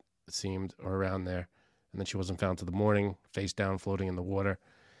sunset, it seemed, or around there. And then she wasn't found till the morning, face down, floating in the water.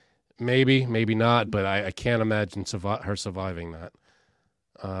 Maybe, maybe not, but I can't imagine her surviving that.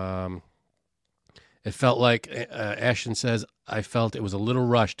 It felt like, Ashton says, I felt it was a little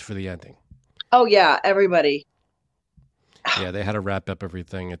rushed for the ending. Oh, yeah, everybody. Yeah, they had to wrap up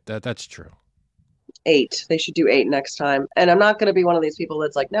everything. That's true. 8. They should do 8 next time. And I'm not going to be one of these people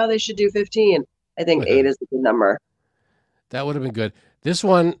that's like, no, they should do 15. I think 8 is a good number. That would have been good. This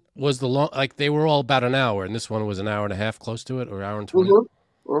one was they were all about an hour, and this one was an hour and a half close to it, or hour and 20.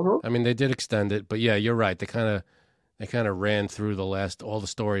 Mm-hmm. Mm-hmm. I mean, they did extend it, but yeah, you're right. They kind of ran through all the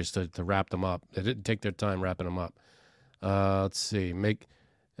stories to wrap them up. They didn't take their time wrapping them up. Let's see.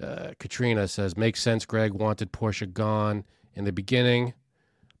 Katrina says, makes sense. Greg wanted Portia gone in the beginning.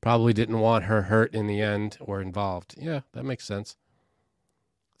 Probably didn't want her hurt in the end or involved. Yeah, that makes sense.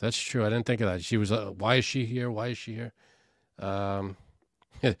 That's true. I didn't think of that. She was, why is she here? Why is she here?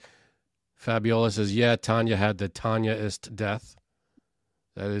 Fabiola says, yeah, Tanya had the Tanya-ist death.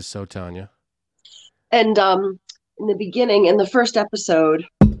 That is so Tanya. And in the beginning, in the first episode,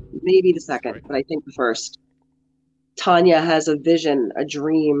 maybe the second, but I think the first, Tanya has a vision, a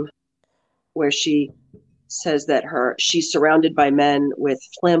dream, where she says that she's surrounded by men with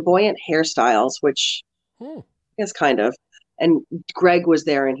flamboyant hairstyles, which is kind of, and Greg was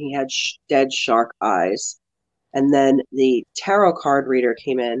there and he had dead shark eyes. And then the tarot card reader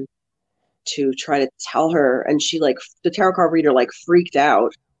came in to try to tell her, and the tarot card reader freaked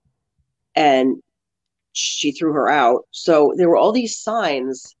out and she threw her out. So there were all these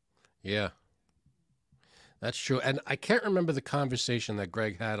signs. Yeah. That's true. And I can't remember the conversation that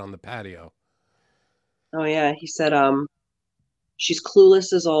Greg had on the patio. Oh, yeah. He said, she's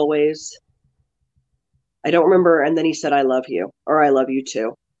clueless as always. I don't remember. And then he said, I love you, or I love you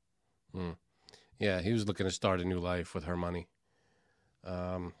too. Yeah, he was looking to start a new life with her money.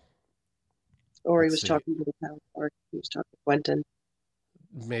 Or he was talking to Quentin.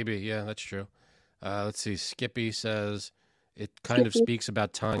 Maybe, yeah, that's true. Let's see. Skippy says, it kind of speaks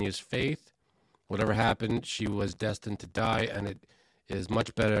about Tanya's faith. Whatever happened, she was destined to die, and it is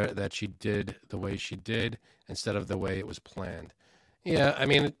much better that she did the way she did instead of the way it was planned. Yeah, I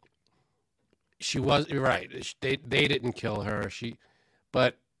mean, you're right. They didn't kill her.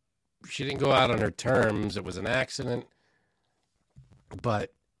 But she didn't go out on her terms. It was an accident.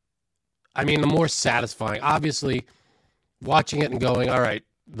 But, I mean, the more satisfying, obviously, watching it and going, all right,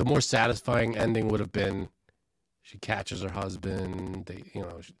 the more satisfying ending would have been she catches her husband.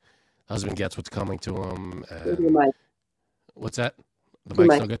 Husband gets what's coming to him. What's that? The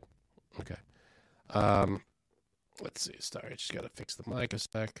mic's no good? Okay. Let's see. Sorry, I just got to fix the mic a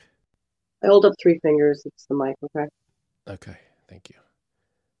sec. I hold up 3 fingers. It's the mic, okay? Okay, thank you.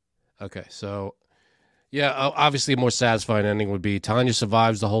 Okay, so yeah, obviously a more satisfying ending would be Tanya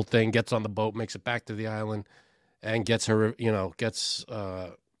survives the whole thing, gets on the boat, makes it back to the island, and gets her, gets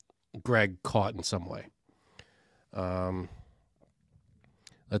Greg caught in some way.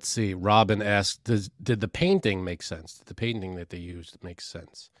 Let's see. Robin asked, did the painting make sense? Did the painting that they used make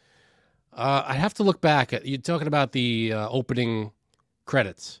sense? I have to look back at, you're talking about the opening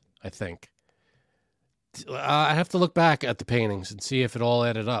credits, I think. I have to look back at the paintings and see if it all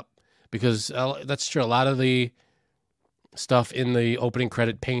added up, because that's true. A lot of the stuff in the opening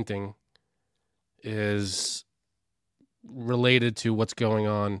credit painting is related to what's going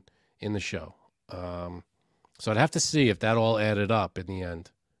on in the show. So I'd have to see if that all added up in the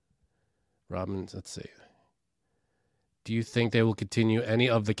end. Robin, let's see. Do you think they will continue any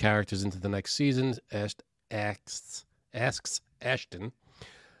of the characters into the next season? Asks Ashton.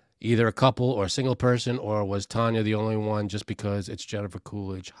 Either a couple or a single person, or was Tanya the only one just because it's Jennifer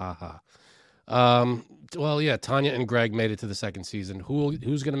Coolidge? Ha ha. Well, yeah, Tanya and Greg made it to the second season.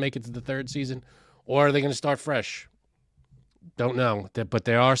 Who's going to make it to the third season? Or are they going to start fresh? Don't know. But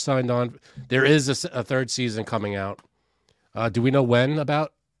they are signed on. There is a third season coming out. Do we know when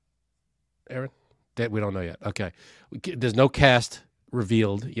about, Aaron? That we don't know yet. Okay. There's no cast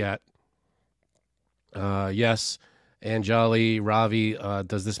revealed yet. Yes. Anjali, Ravi,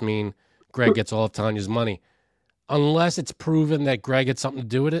 does this mean Greg gets all of Tanya's money? Unless it's proven that Greg had something to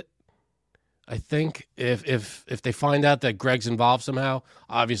do with it. I think if they find out that Greg's involved somehow,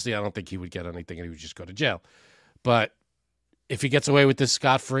 obviously I don't think he would get anything and he would just go to jail. But if he gets away with this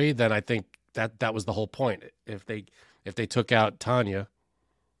scot-free, then I think that was the whole point. If they took out Tanya,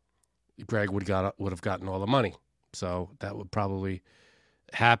 Greg would have gotten all the money. So that would probably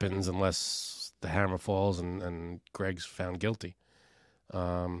happens unless the hammer falls and Greg's found guilty.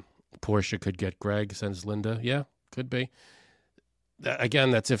 Portia could get Greg, sends Linda. Yeah, could be. Again,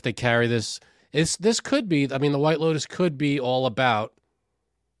 that's if they carry this. This could be, I mean, the White Lotus could be all about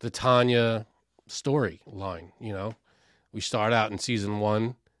the Tanya storyline, We start out in season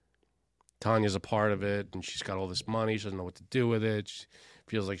 1. Tanya's a part of it, and she's got all this money. She doesn't know what to do with it. She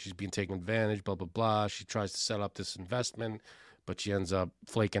feels like she's being taken advantage, blah, blah, blah. She tries to set up this investment, but she ends up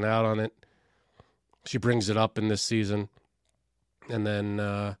flaking out on it. She brings it up in this season, and then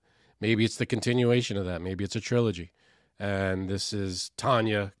maybe it's the continuation of that. Maybe it's a trilogy, and this is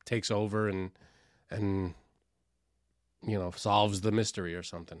Tanya takes over and solves the mystery or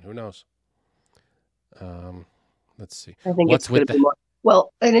something. Who knows? Let's see. I think it's going to be more.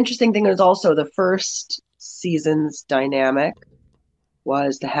 Well, an interesting thing is also the first season's dynamic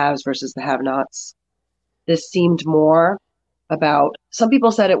was the haves versus the have-nots. This seemed more about. Some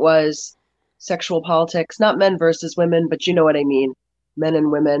people said it was sexual politics, not men versus women, but you know what I mean, men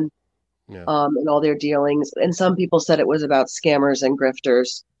and women, and all their dealings. And some people said it was about scammers and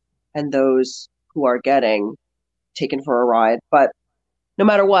grifters and those who are getting taken for a ride. But no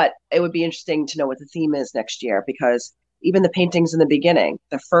matter what, it would be interesting to know what the theme is next year, because even the paintings in the beginning,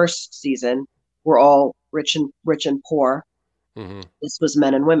 the first season, were all rich and poor. Mm-hmm. This was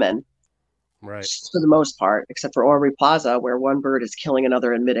men and women. Right. For the most part, except for Aubrey Plaza, where one bird is killing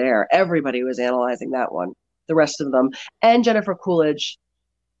another in midair. Everybody was analyzing that one. The rest of them. And Jennifer Coolidge,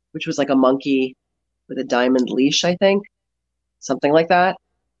 which was like a monkey with a diamond leash, I think. Something like that.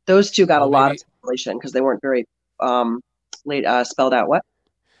 Those two got a lot of speculation because they weren't very spelled out. What?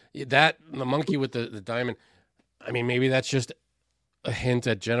 The monkey with the diamond, I mean, maybe that's just a hint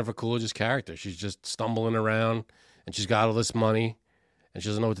at Jennifer Coolidge's character. She's just stumbling around, and she's got all this money, and she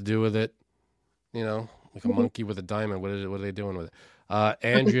doesn't know what to do with it. Like a monkey with a diamond. What are they doing with it?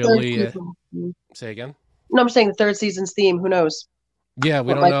 Andrea Lee. Say again? No, I'm saying the third season's theme. Who knows? Yeah,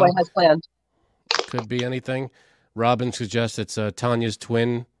 we don't know. Mike White has planned. Could be anything. Robin suggests it's Tanya's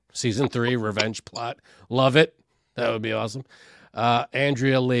twin, season 3, revenge plot. Love it. That would be awesome.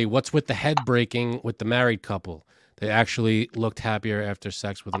 Andrea Lee, what's with the head breaking with the married couple? They actually looked happier after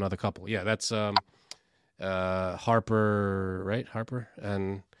sex with another couple. Yeah, that's Harper, right? Harper?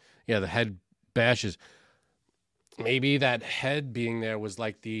 And yeah, the head bashes. Maybe that head being there was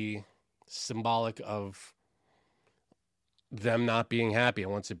like the symbolic of them not being happy.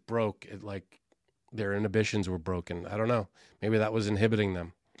 And once it broke, it like their inhibitions were broken. I don't know. Maybe that was inhibiting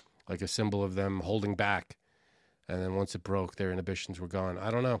them, like a symbol of them holding back. And then once it broke, their inhibitions were gone. I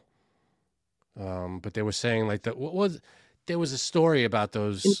don't know. But they were saying like that. There was a story about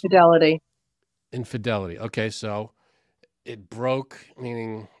those infidelity. Okay, so it broke,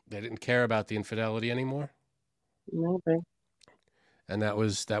 meaning they didn't care about the infidelity anymore. Maybe. And that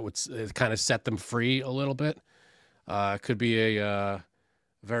would kind of set them free a little bit. Could be a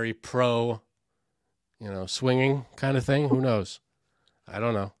very pro, swinging kind of thing. Who knows? I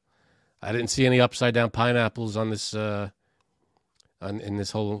don't know. I didn't see any upside down pineapples on this. In this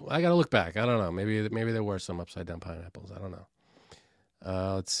whole, I gotta look back. I don't know. Maybe there were some upside down pineapples. I don't know.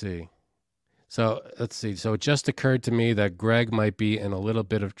 Let's see. So it just occurred to me that Greg might be in a little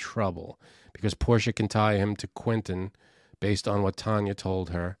bit of trouble because Portia can tie him to Quentin based on what Tanya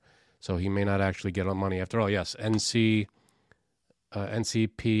told her. So he may not actually get money after all. Yes, NCP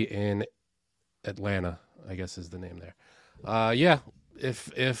in Atlanta, I guess is the name there. Yeah,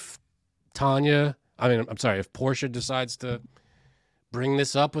 if Tanya, if Portia decides to bring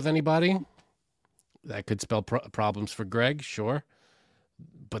this up with anybody, that could spell problems for Greg, sure.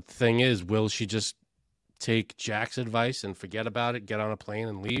 But the thing is, will she just take Jack's advice and forget about it, get on a plane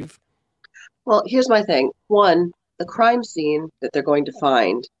and leave? Well, here's my thing. One, the crime scene that they're going to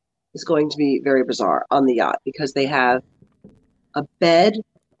find is going to be very bizarre on the yacht because they have a bed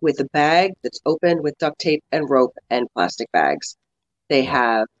with a bag that's opened with duct tape and rope and plastic bags. They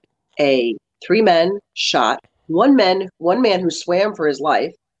have 3 men shot, one man who swam for his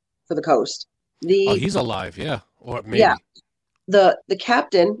life for the coast. He's alive, yeah. Or maybe. Yeah. The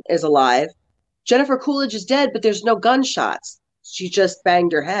captain is alive. Jennifer Coolidge is dead, but there's no gunshots. She just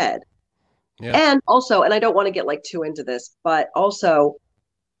banged her head. Yeah. And also, and I don't want to get too into this, but also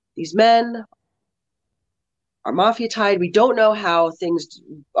these men are mafia tied. We don't know how things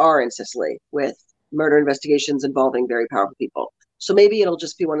are in Sicily with murder investigations involving very powerful people. So maybe it'll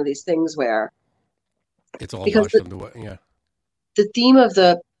just be one of these things where it's all washed underway. Yeah. The theme of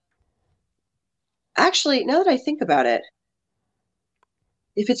actually, now that I think about it,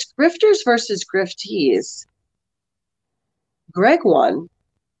 if it's grifters versus griftees, Greg won.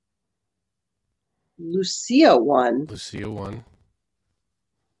 Lucia won.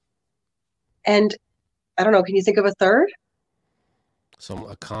 And I don't know, can you think of a third?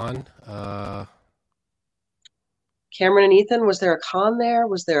 A con. Cameron and Ethan, was there a con there?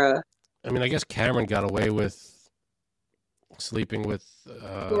 Was there a... I guess Cameron got away with sleeping with...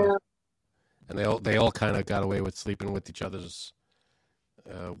 yeah. And they all kind of got away with sleeping with each other's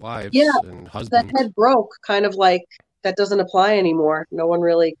wives and husbands. That head broke, kind of like that doesn't apply anymore. No one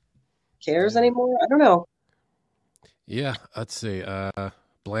really cares anymore. I don't know. Yeah, let's see.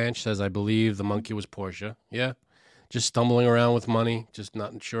 Blanche says, I believe the monkey was Portia. Yeah, just stumbling around with money, just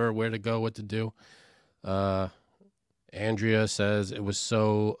not sure where to go, what to do. Andrea says, it was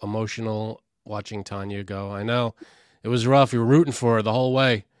so emotional watching Tanya go. I know. It was rough. We were rooting for her the whole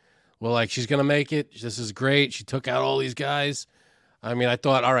way. Well, she's going to make it. This is great. She took out all these guys. I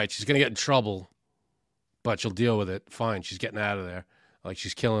thought, all right, she's going to get in trouble, but she'll deal with it. Fine, she's getting out of there.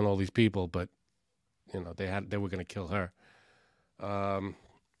 She's killing all these people, but, they were going to kill her.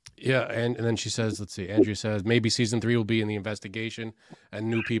 Yeah, and then she says, let's see, Andrea says, maybe season 3 will be in the investigation and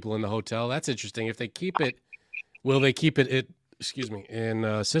new people in the hotel. That's interesting. If they keep it, will they keep it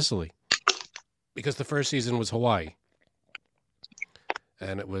in Sicily? Because the first season was Hawaii.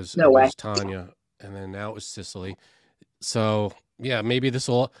 And it was Tanya, and then now it was Sicily. So, yeah, maybe this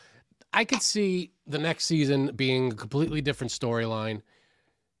will... I could see the next season being a completely different storyline,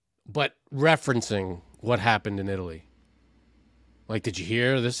 but referencing what happened in Italy. Did you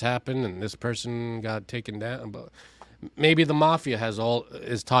hear this happened and this person got taken down? But maybe the mafia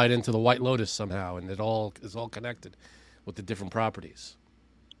is tied into the White Lotus somehow, and it all is all connected with the different properties.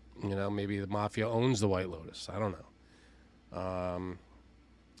 Maybe the mafia owns the White Lotus. I don't know.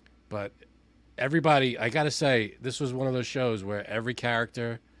 But everybody, I got to say, this was one of those shows where every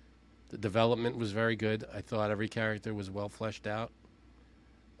character, the development was very good. I thought every character was well fleshed out.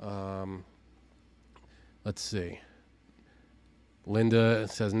 Let's see. Linda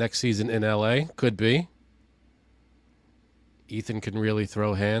says next season in LA. Could be. Ethan can really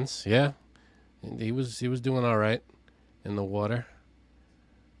throw hands. Yeah. And he was doing all right in the water.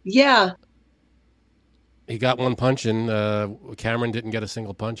 Yeah. He got one punch in. Cameron didn't get a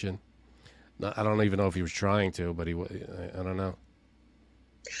single punch in. I don't even know if he was trying to, but I don't know.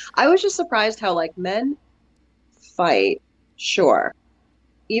 I was just surprised how men fight, sure,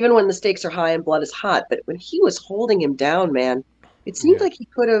 even when the stakes are high and blood is hot. But when he was holding him down, man, it seemed like he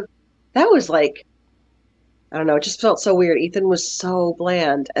could have. That was I don't know. It just felt so weird. Ethan was so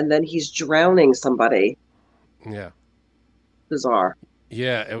bland, and then he's drowning somebody. Yeah. Bizarre.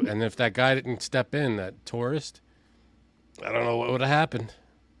 Yeah, and if that guy didn't step in, that tourist, I don't know what would have happened.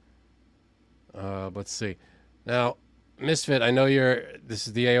 Let's see. Now, Misfit, I know this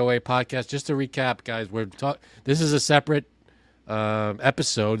is the AOA podcast. Just to recap, guys, this is a separate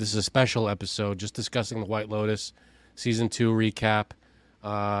episode. This is a special episode just discussing the White Lotus Season 2 recap.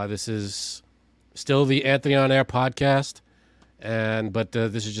 This is Still the Anthony on Air podcast, but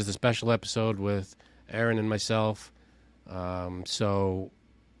this is just a special episode with Aaron and myself. So,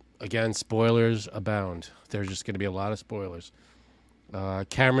 again, spoilers abound. There's just going to be a lot of spoilers.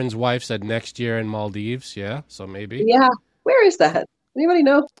 Cameron's wife said next year in Maldives. Yeah, so maybe. Yeah. Where is that? Anybody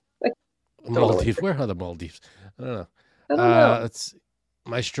know? Maldives. Where are the Maldives? I don't know. I don't know.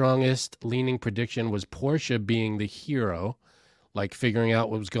 My strongest leaning prediction was Portia being the hero, like figuring out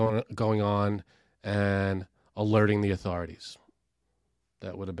what was going on and alerting the authorities.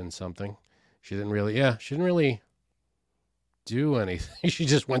 That would have been something. She didn't really do anything. She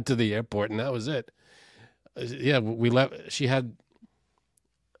just went to the airport and that was it. Yeah, we left.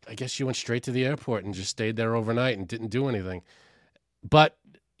 I guess she went straight to the airport and just stayed there overnight and didn't do anything. But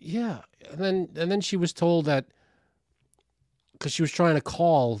yeah, and then she was told that because she was trying to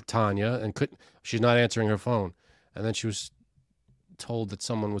call Tanya and she's not answering her phone, and then she was told that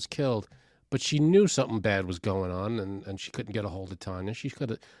someone was killed, but she knew something bad was going on and she couldn't get a hold of Tanya. She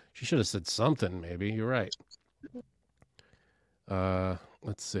should have said something. Maybe you're right.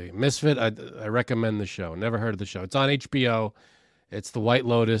 Let's see, Misfit. I recommend the show. Never heard of the show. It's on HBO. It's The White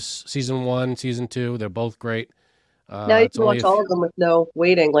Lotus, season 1, season 2. They're both great. Now you can watch all of them with no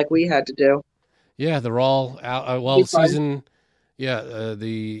waiting like we had to do. Yeah, they're all out.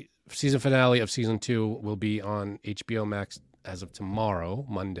 The season finale of season 2 will be on HBO Max as of tomorrow,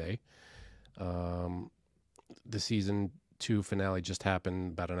 Monday. The season 2 finale just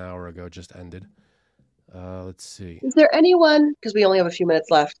happened about an hour ago, just ended. Let's see. Is there anyone, because we only have a few minutes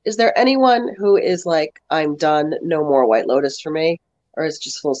left, is there anyone who is like, I'm done, no more White Lotus for me? Or is it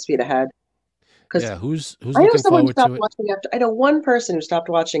just full speed ahead? Yeah, who's looking forward to it? I know one person who stopped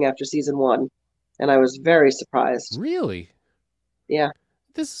watching after season 1, and I was very surprised. Really? Yeah.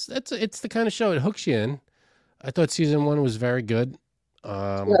 It's the kind of show it hooks you in. I thought season 1 was very good.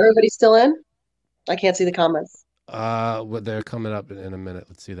 Everybody's still in? I can't see the comments. They're coming up in a minute.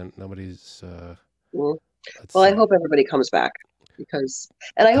 Let's see. Then nobody's. Well, I hope everybody comes back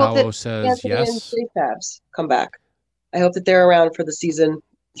and I hope that says Anthony yes. and Tabs come back. I hope that they're around for the season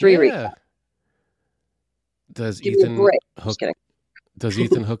 3 recap. Does Give me a Ethan break. Just kidding. Does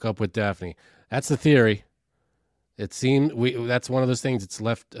Ethan hook up with Daphne? That's the theory. It seemed that's one of those things. It's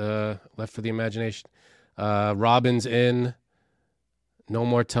left for the imagination. Robin's in. No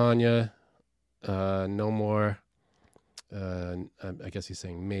more Tanya. No more. I guess he's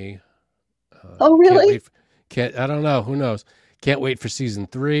saying me. Oh, really? I don't know. Who knows? Can't wait for season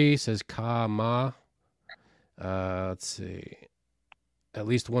 3, says Ka Ma. Let's see. At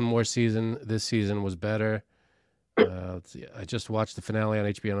least one more season. This season was better. Let's see. I just watched the finale on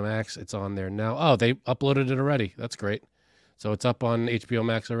HBO Max. It's on there now. Oh, they uploaded it already. That's great. So it's up on HBO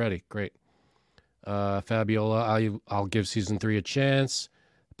Max already. Great. Fabiola, I'll give season 3 a chance.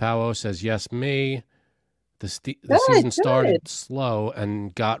 Powell says yes, me. The season started slow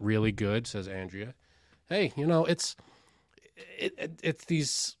and got really good, says Andrea. Hey, it's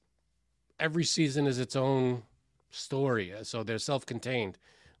these. Every season is its own story, so they're self-contained,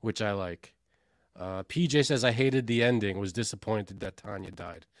 which I like. PJ says I hated the ending. Was disappointed that Tanya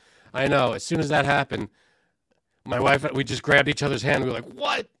died. I know. As soon as that happened, my wife, we just grabbed each other's hand. We were like,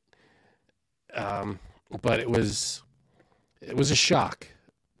 "What?" But it was a shock.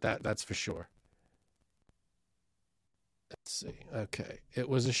 That's for sure. Let's see. Okay. It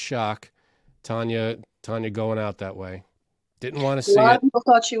was a shock. Tanya going out that way. Didn't want to see it. A lot of people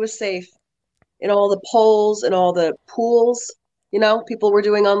thought she was safe. In all the polls and all the pools, people were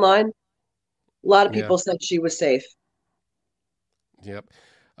doing online. A lot of people said she was safe. Yep.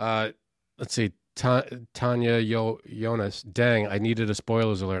 Let's see. Tanya Jonas. Dang, I needed a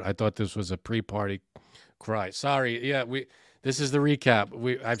spoilers alert. I thought this was a pre-party cry. Sorry. Yeah, this is the recap.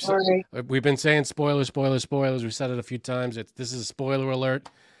 We've been saying spoilers. We said it a few times. This is a spoiler alert.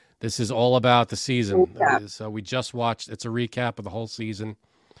 This is all about the season. So we just watched. It's a recap of the whole season.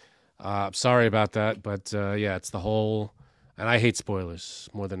 Sorry about that, but it's the whole. And I hate spoilers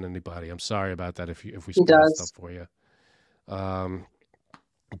more than anybody. I'm sorry about that if we spoil stuff for you.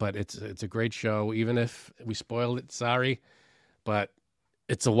 But it's a great show. Even if we spoiled it, sorry. But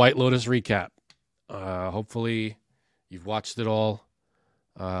it's a White Lotus recap. Hopefully. You've watched it all.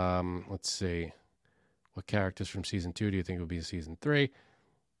 Let's see. What characters from season 2 do you think will be in season 3?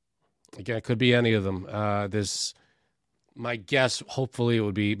 Again, it could be any of them. There's my guess. Hopefully, it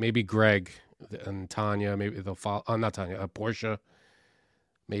would be maybe Greg and Tanya. Maybe they'll follow. Not Tanya. Portia.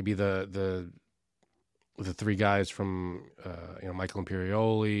 Maybe the 3 guys from Michael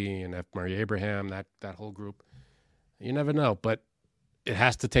Imperioli and F. Murray Abraham. That whole group. You never know, but it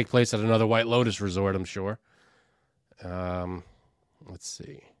has to take place at another White Lotus resort, I'm sure. Let's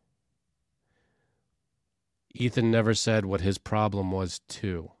see. Ethan never said what his problem was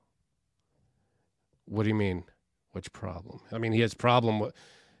too. What do you mean? Which problem? I mean, his problem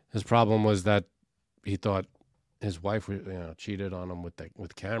was that he thought his wife, cheated on him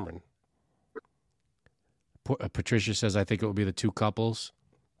with Cameron. Patricia says, I think it will be the two couples.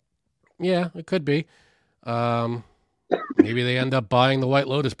 Yeah, it could be. Maybe they end up buying the White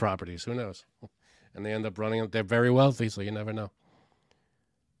Lotus properties. Who knows? And they end up running. They're very wealthy, so you never know.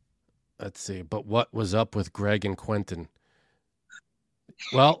 Let's see. But what was up with Greg and Quentin?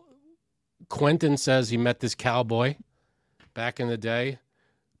 Well, Quentin says he met this cowboy back in the day,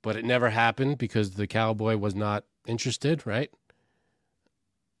 but it never happened because the cowboy was not interested, right?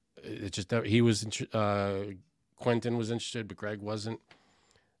 It just he was Quentin was interested, but Greg wasn't.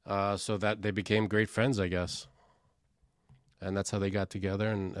 So that they became great friends, I guess. And that's how they got together,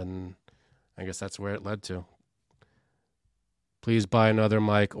 and I guess that's where it led to. Please buy another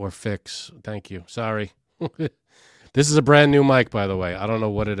mic or fix. Thank you. Sorry. This is a brand new mic, by the way. I don't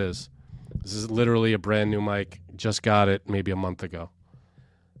know what it is. This is literally a brand new mic. Just got it maybe a month ago.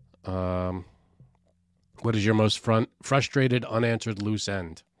 What is your most frustrated, unanswered loose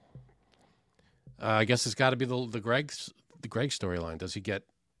end? I guess it's got to be the Greg storyline. Does he get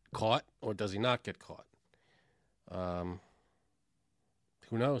caught or does he not get caught? Who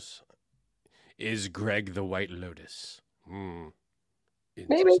knows? Is Greg the White Lotus?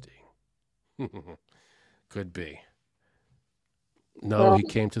 Interesting. Could be. No, he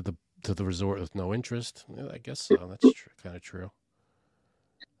came to the resort with no interest. Yeah, I guess so. That's kind of true.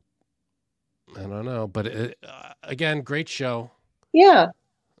 I don't know, but again, great show. Yeah.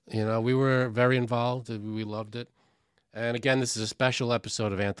 We were very involved. We loved it. And again, this is a special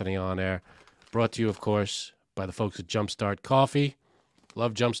episode of Anthony On Air, brought to you, of course, by the folks at Jumpstart Coffee.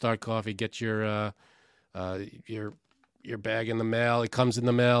 Love Jumpstart Coffee. Get your bag in the mail. It comes in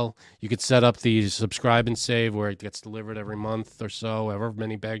the mail. You could set up the subscribe and save where it gets delivered every month or so, however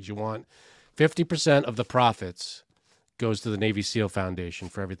many bags you want. 50% of the profits goes to the Navy SEAL Foundation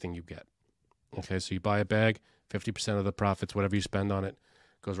for everything you get. Okay, so you buy a bag, 50% of the profits, whatever you spend on it,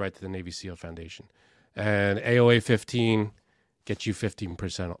 goes right to the Navy SEAL Foundation. And AOA 15 gets you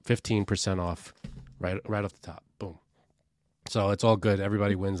 15% off right off the top. Boom. So it's all good.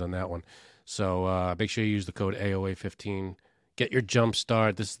 Everybody wins on that one. So make sure you use the code AOA 15. Get your jump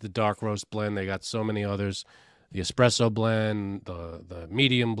start. This is the dark roast blend. They got so many others. The espresso blend, the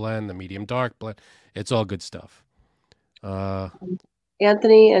medium blend, the medium dark blend. It's all good stuff.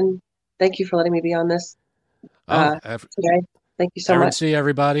 Anthony, and thank you for letting me be on this today. Thank you so much. See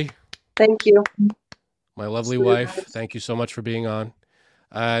everybody. Thank you. My lovely wife, thank you so much for being on.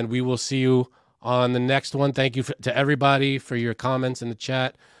 And we will see you on the next one. Thank you to everybody for your comments in the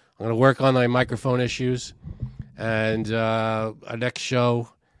chat. I'm going to work on my microphone issues. And our next show,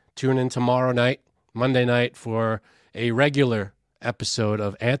 tune in tomorrow night, Monday night, for a regular episode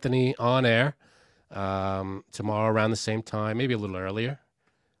of Anthony On Air. Tomorrow around the same time, maybe a little earlier,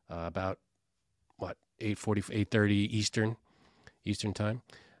 about 8:30 Eastern time.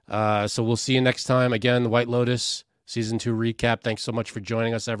 So we'll see you next time. Again, the White Lotus Season 2 recap. Thanks so much for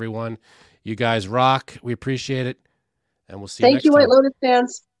joining us, everyone. You guys rock. We appreciate it. And we'll see you next time. Thank you, White Lotus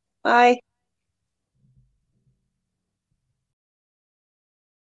fans. Bye.